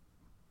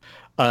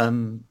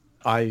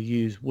 I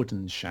use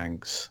wooden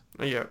shanks.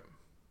 Oh, yeah,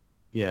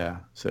 Yeah,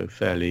 so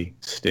fairly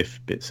stiff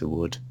bits of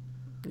wood.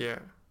 yeah.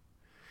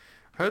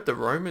 I heard the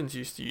Romans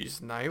used to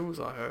use nails.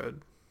 I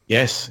heard.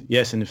 Yes,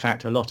 yes. And in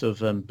fact, a lot of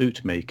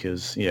boot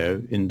makers,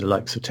 in the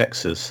likes of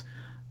Texas,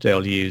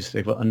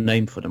 they've got a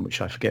name for them, which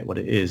I forget what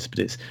it is,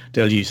 but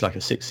they'll use like a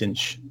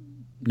 6-inch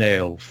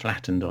nail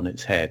flattened on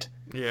its head.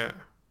 Yeah.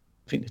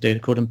 I think they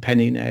call them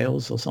penny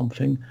nails or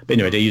something. But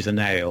anyway, they use a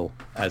nail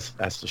as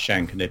the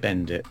shank and they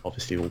bend it,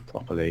 obviously all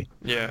properly.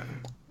 Yeah.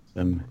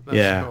 That's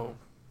Yeah, cool.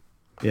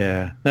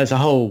 yeah. There's a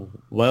whole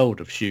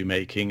world of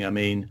shoemaking. I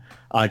mean,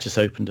 I just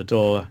opened a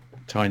door,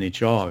 tiny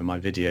jar in my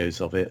videos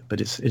of it,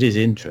 but it is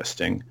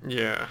interesting.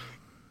 Yeah.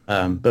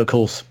 But of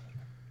course,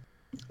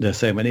 there's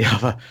so many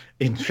other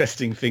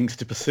interesting things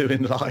to pursue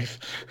in life.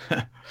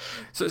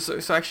 So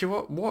actually,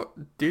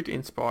 what did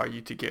inspire you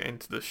to get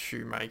into the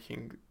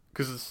shoemaking?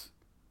 Because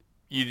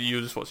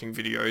you're just watching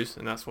videos,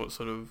 and that's what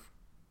sort of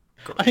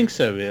got I you. think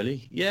so,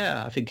 really.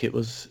 Yeah, I think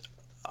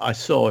I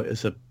saw it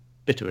as a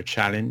bit of a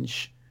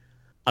challenge.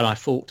 And I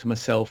thought to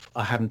myself,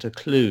 I haven't a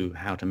clue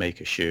how to make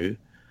a shoe.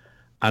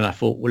 And I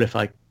thought, well, if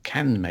I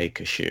can make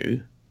a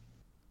shoe,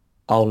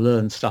 I'll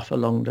learn stuff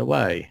along the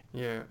way.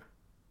 Yeah.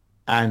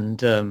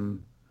 And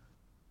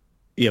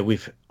yeah,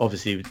 we've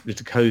obviously with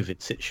the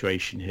COVID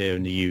situation here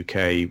in the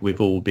UK,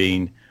 we've all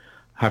been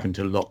having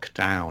to lock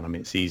down. I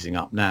mean, it's easing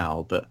up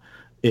now, but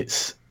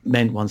it's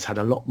meant one's had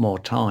a lot more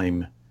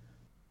time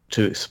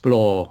to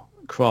explore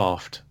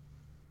craft.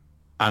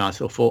 And I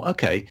sort of thought,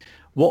 okay,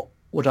 what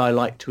would I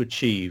like to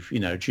achieve,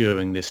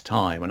 during this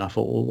time? And I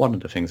thought, well, one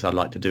of the things I'd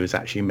like to do is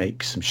actually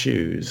make some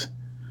shoes.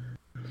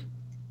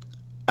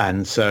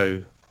 And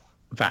so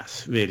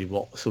that's really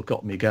what sort of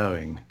got me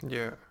going.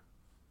 Yeah.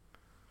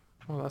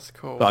 Well, that's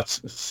cool. But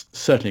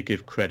certainly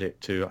give credit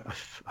to, I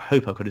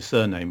hope I got his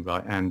surname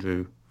right,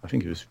 Andrew, I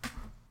think it was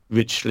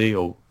Richley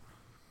or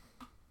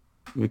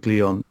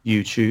Wrigley on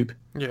YouTube.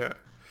 Yeah.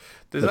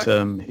 But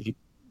he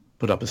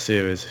put up a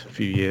series a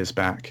few years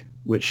back,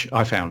 which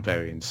I found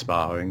very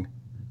inspiring.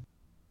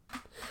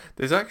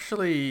 There's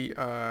actually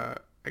a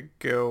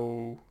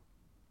girl.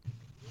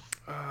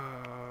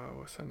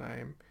 What's her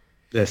name?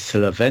 There's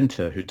Scylla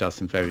Venter, who does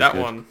some very That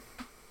good. one.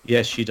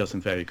 Yes, she does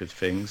some very good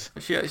things.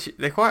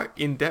 They're quite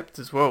in depth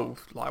as well.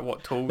 Like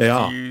what tools They to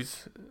are.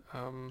 use.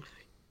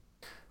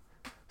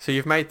 So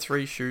you've made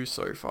 3 shoes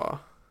so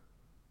far.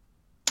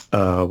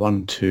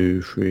 1,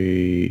 2,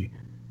 3.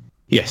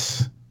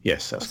 Yes,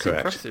 that's correct.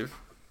 Impressive.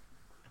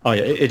 Oh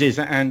yeah, it is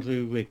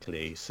Andrew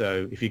Wrigley.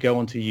 So if you go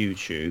onto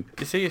YouTube,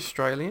 Is he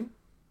Australian?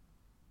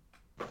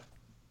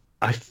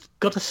 I've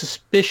got a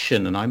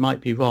suspicion, and I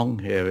might be wrong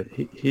here.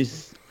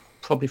 He's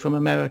probably from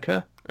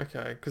America.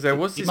 Okay, because there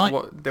was He this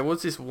might- there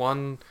was this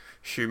one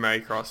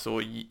shoemaker I saw,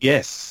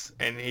 Yes,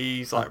 and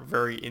he's like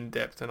very in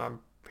depth, and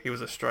he was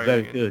very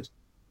Australian. good.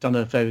 Done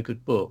a very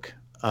good book.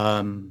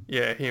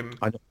 Yeah, him.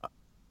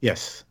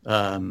 Yes.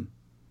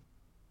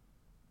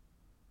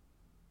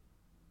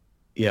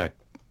 Yeah,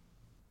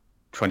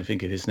 trying to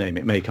think of his name.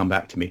 It may come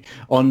back to me.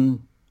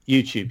 On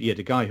YouTube, yeah,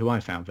 the guy who I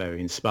found very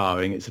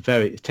inspiring, it's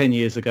 10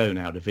 years ago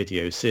now, the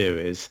video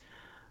series,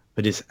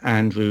 but it's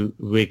Andrew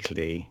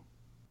Wrigley.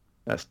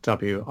 That's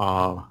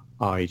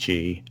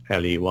Wrigley,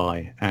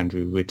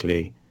 Andrew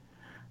Wrigley.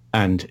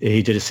 And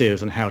he did a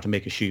series on how to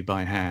make a shoe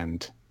by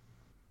hand.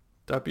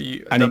 And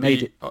he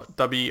made it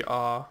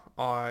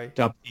WRI.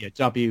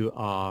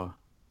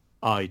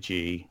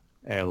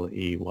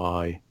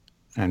 Wrigley,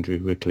 Andrew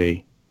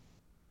Wrigley.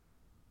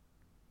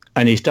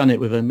 And he's done it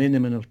with a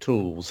minimum of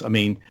tools. I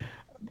mean,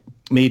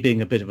 me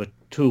being a bit of a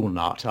tool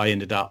nut, I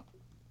ended up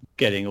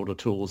getting all the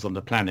tools on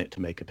the planet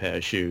to make a pair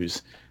of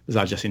shoes because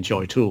I just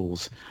enjoy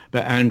tools.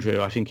 But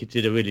Andrew, I think he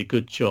did a really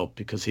good job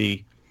because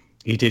he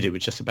did it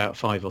with just about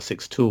 5 or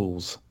 6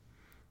 tools.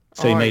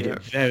 So he made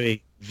it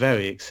very,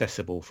 very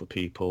accessible for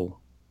people.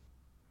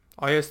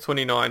 IS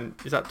 29.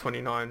 Is that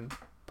 29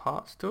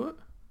 parts to it?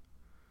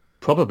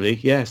 Probably,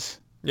 yes.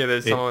 Yeah,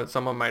 there's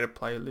someone made a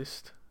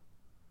playlist.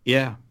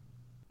 Yeah.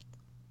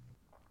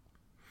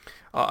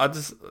 I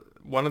just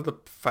one of the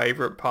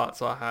favorite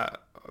parts I had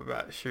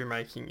about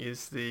shoemaking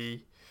is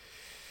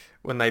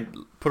when they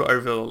put it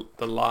over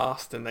the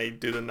last and they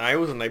do the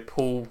nails and they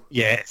pull.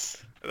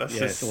 Yes. That's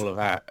Yes, just all of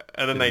that.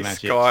 and then Bit they of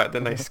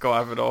magic.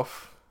 skive it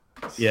off.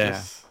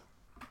 Yeah.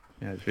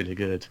 Yeah, it's really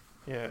good.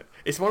 Yeah,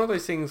 it's one of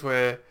those things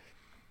where,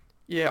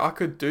 yeah, I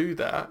could do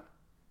that.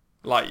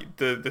 Like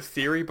the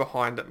theory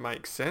behind it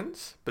makes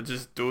sense, but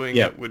just doing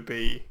it would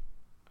be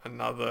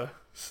another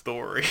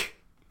story.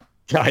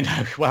 I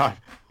know. Well,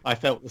 I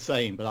felt the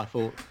same, but I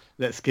thought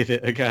let's give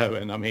it a go.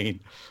 And I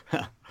mean,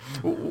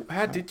 Well,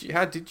 how did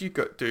you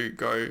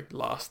go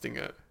lasting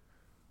it?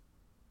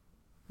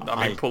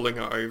 I mean, pulling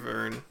it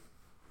over and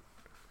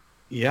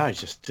yeah, I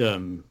just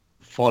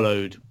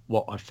followed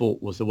what I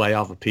thought was the way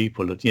other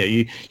people would.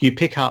 You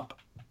pick up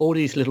all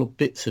these little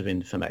bits of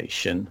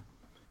information,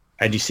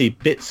 and you see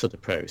bits of the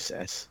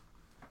process,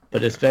 but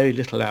there's very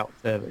little out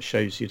there that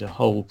shows you the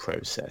whole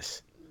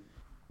process.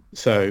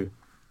 So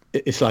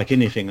it's like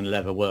anything in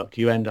leather work.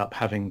 You end up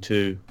having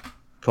to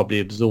probably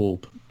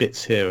absorb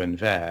bits here and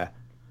there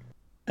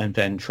and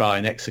then try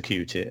and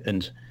execute it.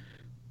 And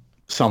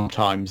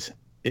sometimes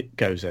it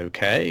goes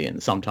okay,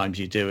 and sometimes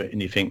you do it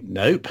and you think,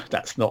 nope,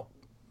 that's not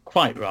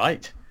quite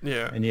right,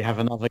 Yeah. and you have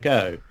another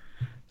go.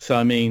 So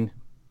I mean,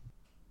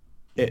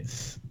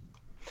 it's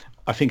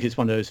I think it's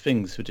one of those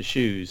things with the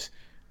shoes.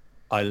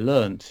 I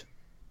learnt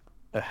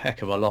a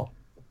heck of a lot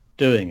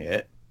doing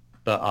it,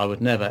 but I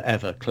would never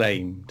ever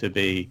claim to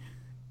be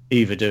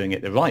either doing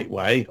it the right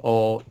way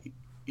or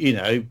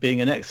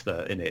being an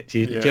expert in it. Do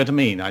you know Yeah. what I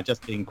mean? I'm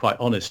just being quite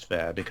honest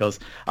there, because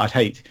I'd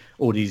hate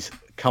all these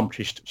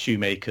accomplished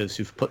shoemakers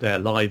who've put their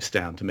lives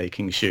down to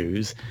making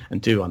shoes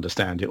and do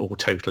understand it all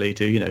totally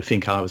to,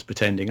 think I was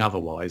pretending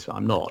otherwise, but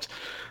I'm not.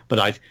 But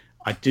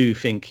I do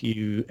think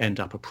you end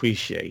up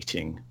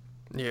appreciating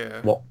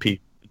Yeah. what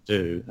people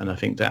do. And I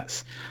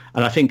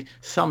think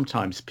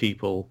sometimes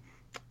people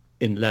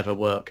in leather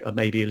work are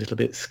maybe a little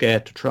bit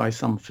scared to try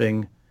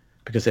something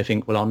because they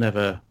think, well, I'll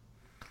never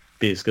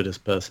be as good as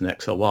person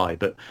X or Y.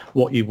 But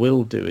what you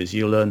will do is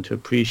you'll learn to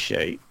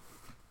appreciate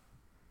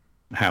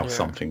how Yeah.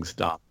 something's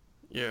done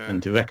Yeah.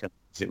 and to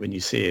recognize it when you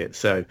see it.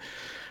 So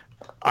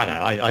I don't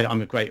know,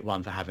 I'm a great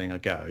one for having a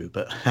go,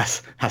 but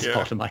that's Yeah.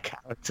 part of my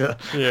character.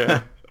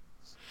 Yeah.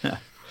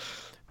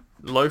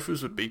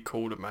 Loafers would be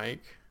cool to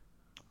make.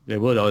 There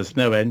would. There's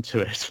no end to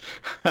it.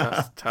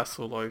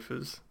 Tassel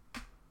loafers.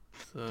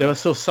 There So, are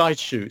still side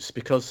shoots,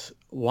 because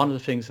one of the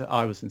things that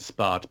I was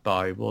inspired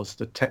by was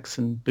the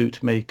Texan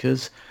boot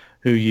makers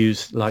who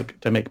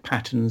they make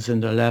patterns in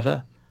the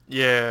leather,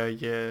 yeah.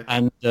 Yeah.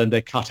 and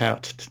they cut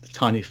out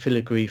tiny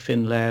filigree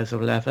thin layers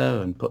of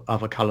leather and put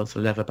other colours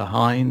of leather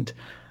behind,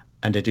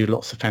 and they do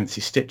lots of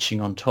fancy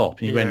stitching on top,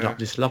 and you end up Yeah. with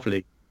this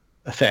lovely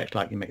effect,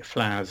 like you make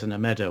flowers in a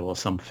meadow or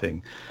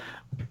something.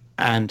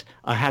 And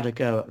I had a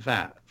go at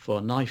that for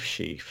a knife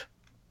sheath,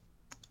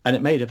 and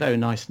it made a very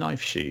nice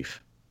knife sheath.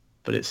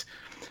 But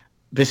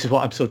this is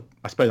what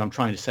I suppose I'm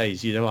trying to say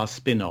is, there are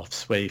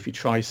spin-offs where if you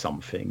try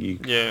something,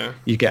 Yeah.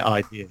 you get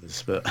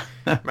ideas. But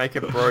Make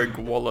a Brogue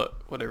wallet,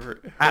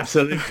 whatever.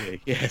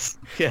 absolutely, yes,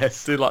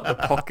 yes, Do like the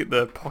pocket.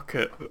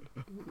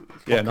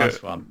 yeah, nice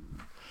Pocket. one.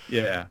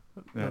 Yeah,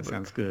 that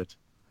sounds good.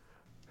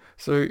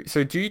 So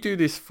do you do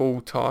this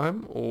full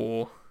time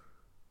or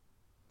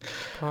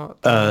part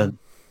Uh, time?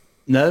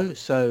 no,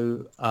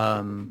 so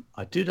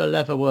I do the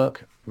leather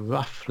work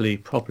roughly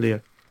probably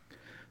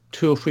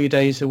 2 or 3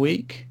 days a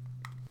week.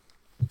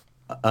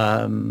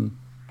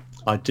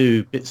 I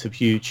do bits of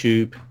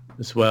YouTube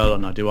as well,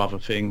 and I do other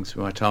things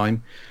with my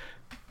time,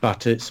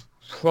 but it's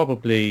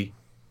probably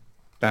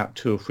about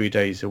 2 or 3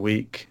 days a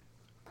week,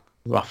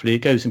 roughly. It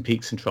goes in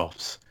peaks and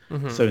troughs.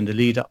 So in the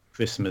lead up to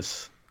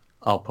Christmas,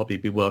 I'll probably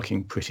be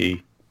working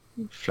pretty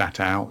flat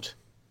out.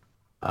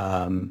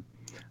 And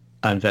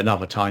then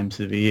other times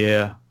of the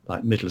year,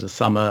 like middle of the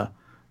summer,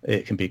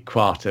 it can be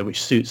quieter,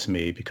 which suits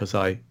me because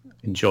I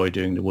enjoy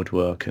doing the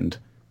woodwork and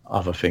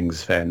other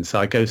things then. So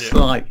I go Yeah.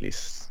 slightly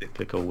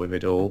cyclical with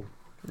it all.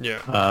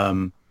 Yeah.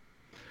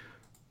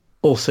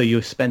 Also,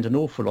 you spend an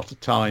awful lot of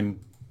time,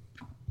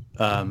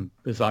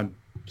 because I'm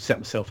set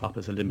myself up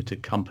as a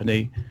limited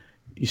company,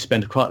 you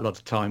spend quite a lot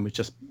of time with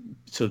just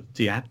sort of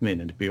the admin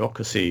and the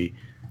bureaucracy.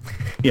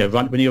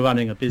 When you're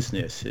running a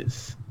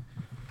business,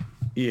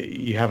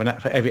 you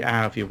have for every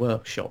hour of your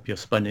workshop, you're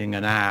spending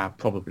an hour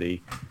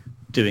probably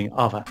doing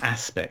other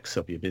aspects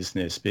of your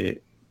business, be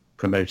it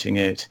promoting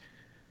it,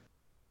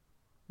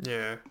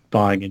 Yeah.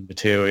 buying in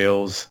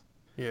materials,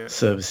 Yeah.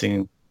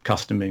 servicing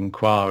customer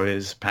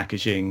inquiries,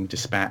 packaging,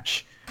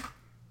 dispatch.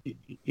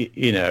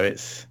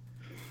 It's.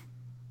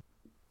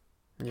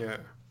 Yeah.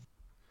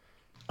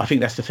 I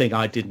think that's the thing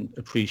I didn't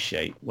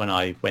appreciate when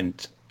I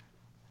went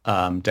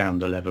down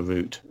the leather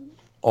route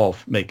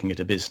of making it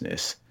a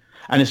business.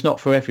 And it's not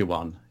for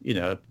everyone.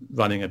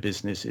 Running a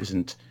business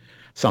isn't.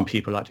 Some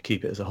people like to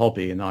keep it as a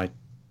hobby, and I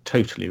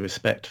totally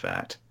respect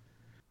that.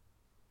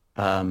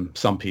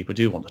 Some people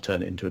do want to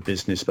turn it into a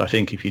business, but I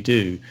think if you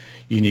do,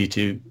 you need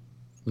to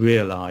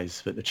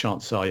realize that the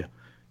chances are.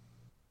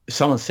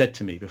 Someone said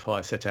to me before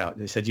I set out,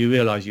 they said, you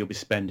realize you'll be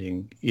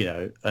spending,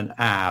 an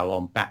hour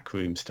on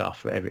backroom stuff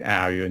for every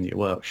hour you're in your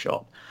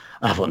workshop.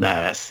 And I thought,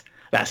 no,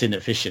 that's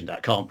inefficient.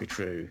 That can't be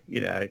true,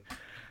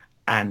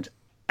 And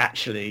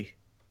actually,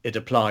 it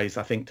applies,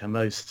 I think, to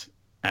most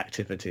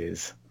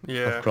activities of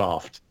Yeah.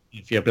 craft.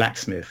 If you're a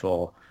blacksmith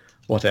or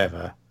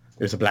whatever,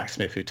 there was a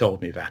blacksmith who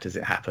told me that as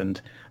it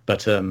happened.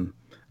 But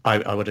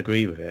I would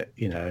agree with it,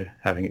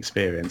 having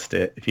experienced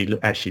it. If you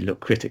actually look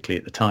critically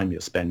at the time you're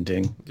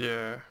spending,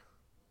 Yeah.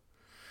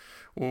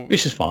 Well,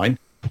 which is fine.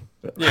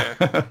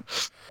 yeah.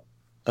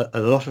 A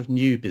lot of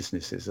new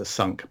businesses are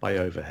sunk by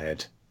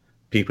overhead.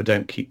 People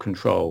don't keep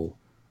control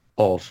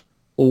of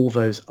all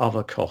those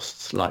other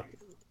costs, like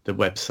the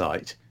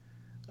website,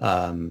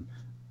 and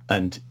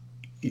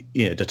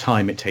the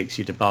time it takes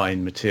you to buy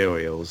in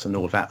materials and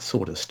all that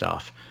sort of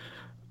stuff.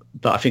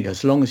 But I think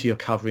as long as you're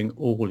covering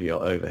all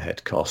your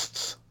overhead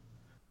costs,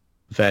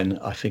 then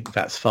I think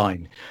that's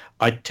fine.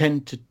 I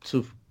tend to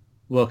sort of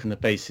work on the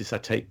basis I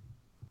take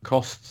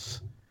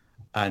costs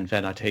and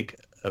then I take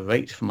a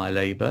rate for my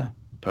labour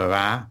per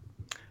hour,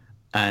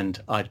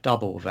 and I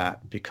double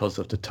that because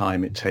of the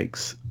time it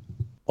takes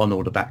on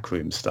all the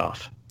backroom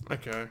stuff.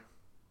 Okay.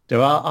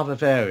 There are other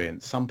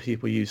variants. Some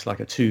people use like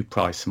a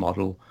two-price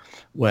model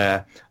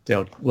where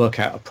they'll work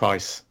out a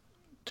price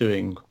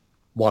doing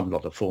one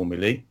lot of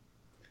formulae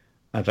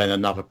and then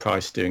another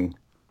price doing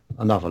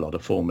another lot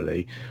of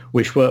formulae,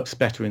 which works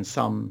better in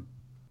some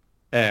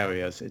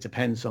areas. It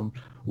depends on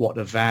what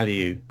the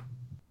value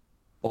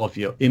of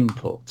your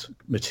input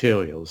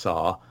materials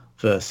are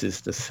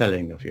versus the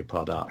selling of your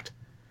product,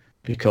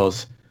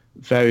 because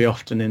very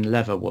often in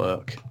leather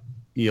work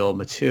your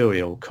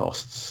material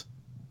costs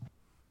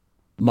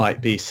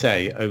might be,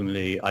 say,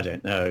 only, I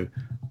don't know,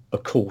 a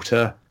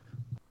quarter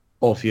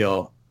of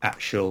your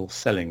actual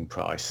selling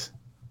price,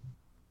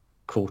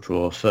 quarter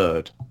or a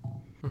third.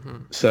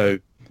 So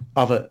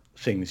other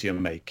things you're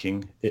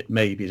making, it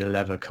may be the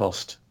leather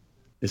cost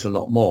is a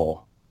lot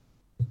more.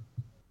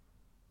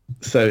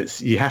 So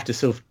you have to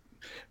sort of,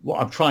 what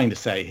I'm trying to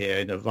say here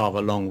in a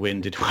rather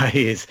long-winded way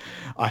is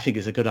I think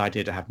it's a good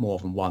idea to have more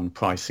than one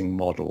pricing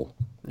model.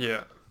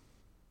 Yeah.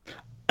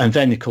 And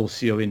then, of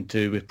course, you're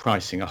into with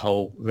pricing a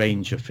whole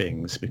range of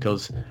things,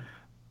 because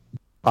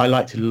I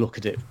like to look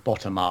at it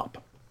bottom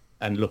up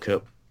and look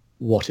at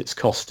what it's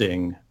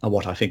costing and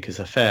what I think is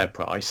a fair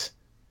price.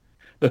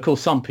 But of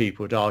course, some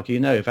people would argue,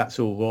 no, that's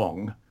all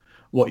wrong.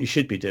 What you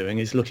should be doing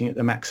is looking at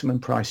the maximum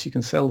price you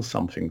can sell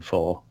something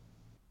for.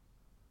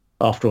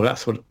 After all,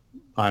 that's what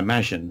I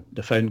imagine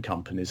the phone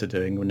companies are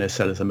doing when they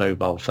sell us a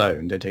mobile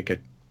phone. They take a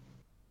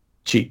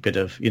cheap bit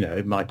of,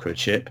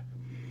 microchip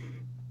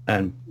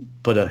and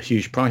put a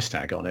huge price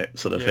tag on it,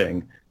 sort of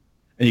thing.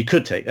 And you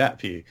could take that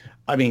view.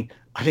 I mean,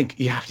 I think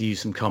you have to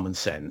use some common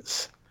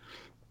sense,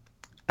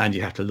 and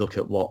you have to look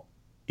at what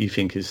you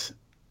think is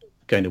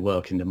going to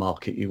work in the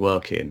market you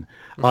work in.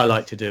 I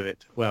like to do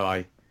it where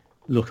I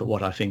look at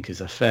what I think is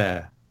a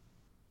fair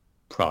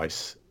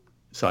price.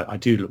 So I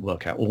do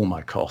work out all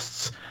my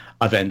costs.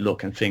 I then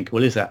look and think,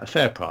 well, is that a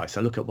fair price?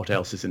 I look at what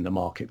else is in the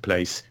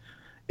marketplace.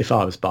 If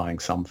I was buying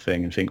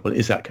something, and think, well,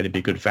 is that going to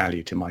be good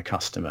value to my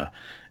customer?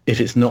 If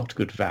it's not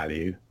good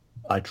value,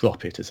 I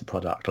drop it as a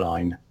product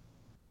line.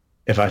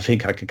 If I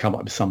think I can come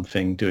up with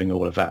something doing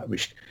all of that,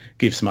 which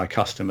gives my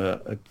customer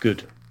a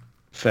good,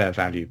 fair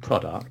value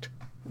product,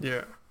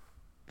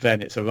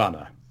 then it's a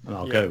runner, and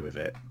I'll go with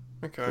it.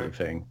 Okay. Sort of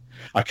thing.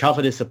 I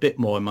cover this a bit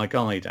more in my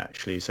guide,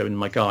 actually. So in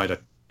my guide, I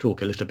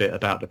talk a little bit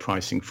about the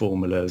pricing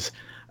formulas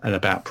and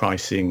about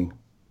pricing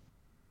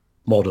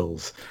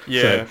models.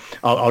 Yeah. So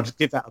I'll just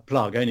give that a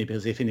plug, only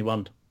because if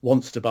anyone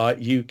wants to buy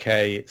it, UK,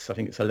 I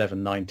think it's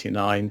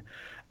 $11.99,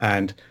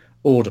 and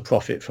all the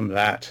profit from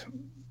that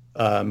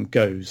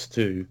goes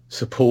to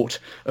support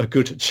a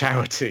good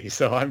charity.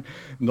 So I am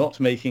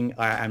not making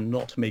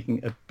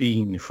a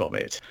bean from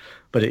it,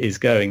 but it is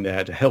going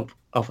there to help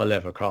other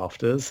leather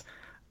crafters,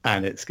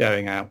 and it's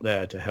going out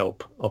there to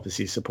help,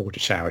 obviously, support a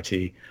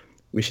charity,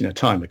 which in a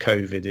time of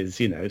COVID is,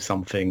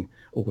 something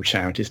all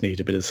charities need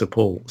a bit of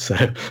support. So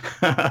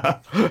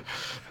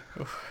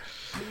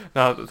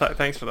No,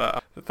 thanks for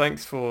that.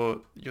 Thanks for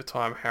your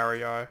time,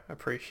 Harry. I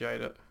appreciate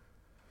it.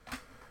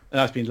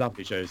 that's been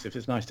lovely, Joseph.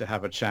 It's nice to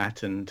have a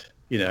chat, and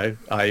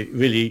I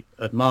really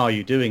admire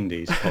you doing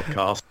these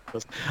podcasts,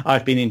 because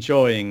I've been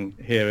enjoying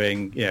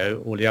hearing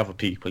all the other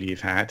people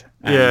you've had.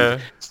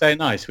 And it's very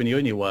nice when you're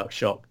in your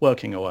workshop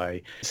working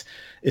away.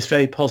 It's a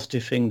very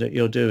positive thing that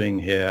you're doing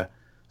here,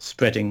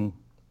 spreading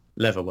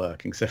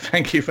leatherworking. So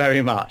thank you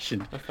very much,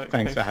 and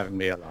thanks for having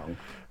me along.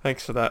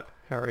 Thanks for that,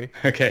 Harry.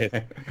 Okay,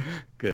 good.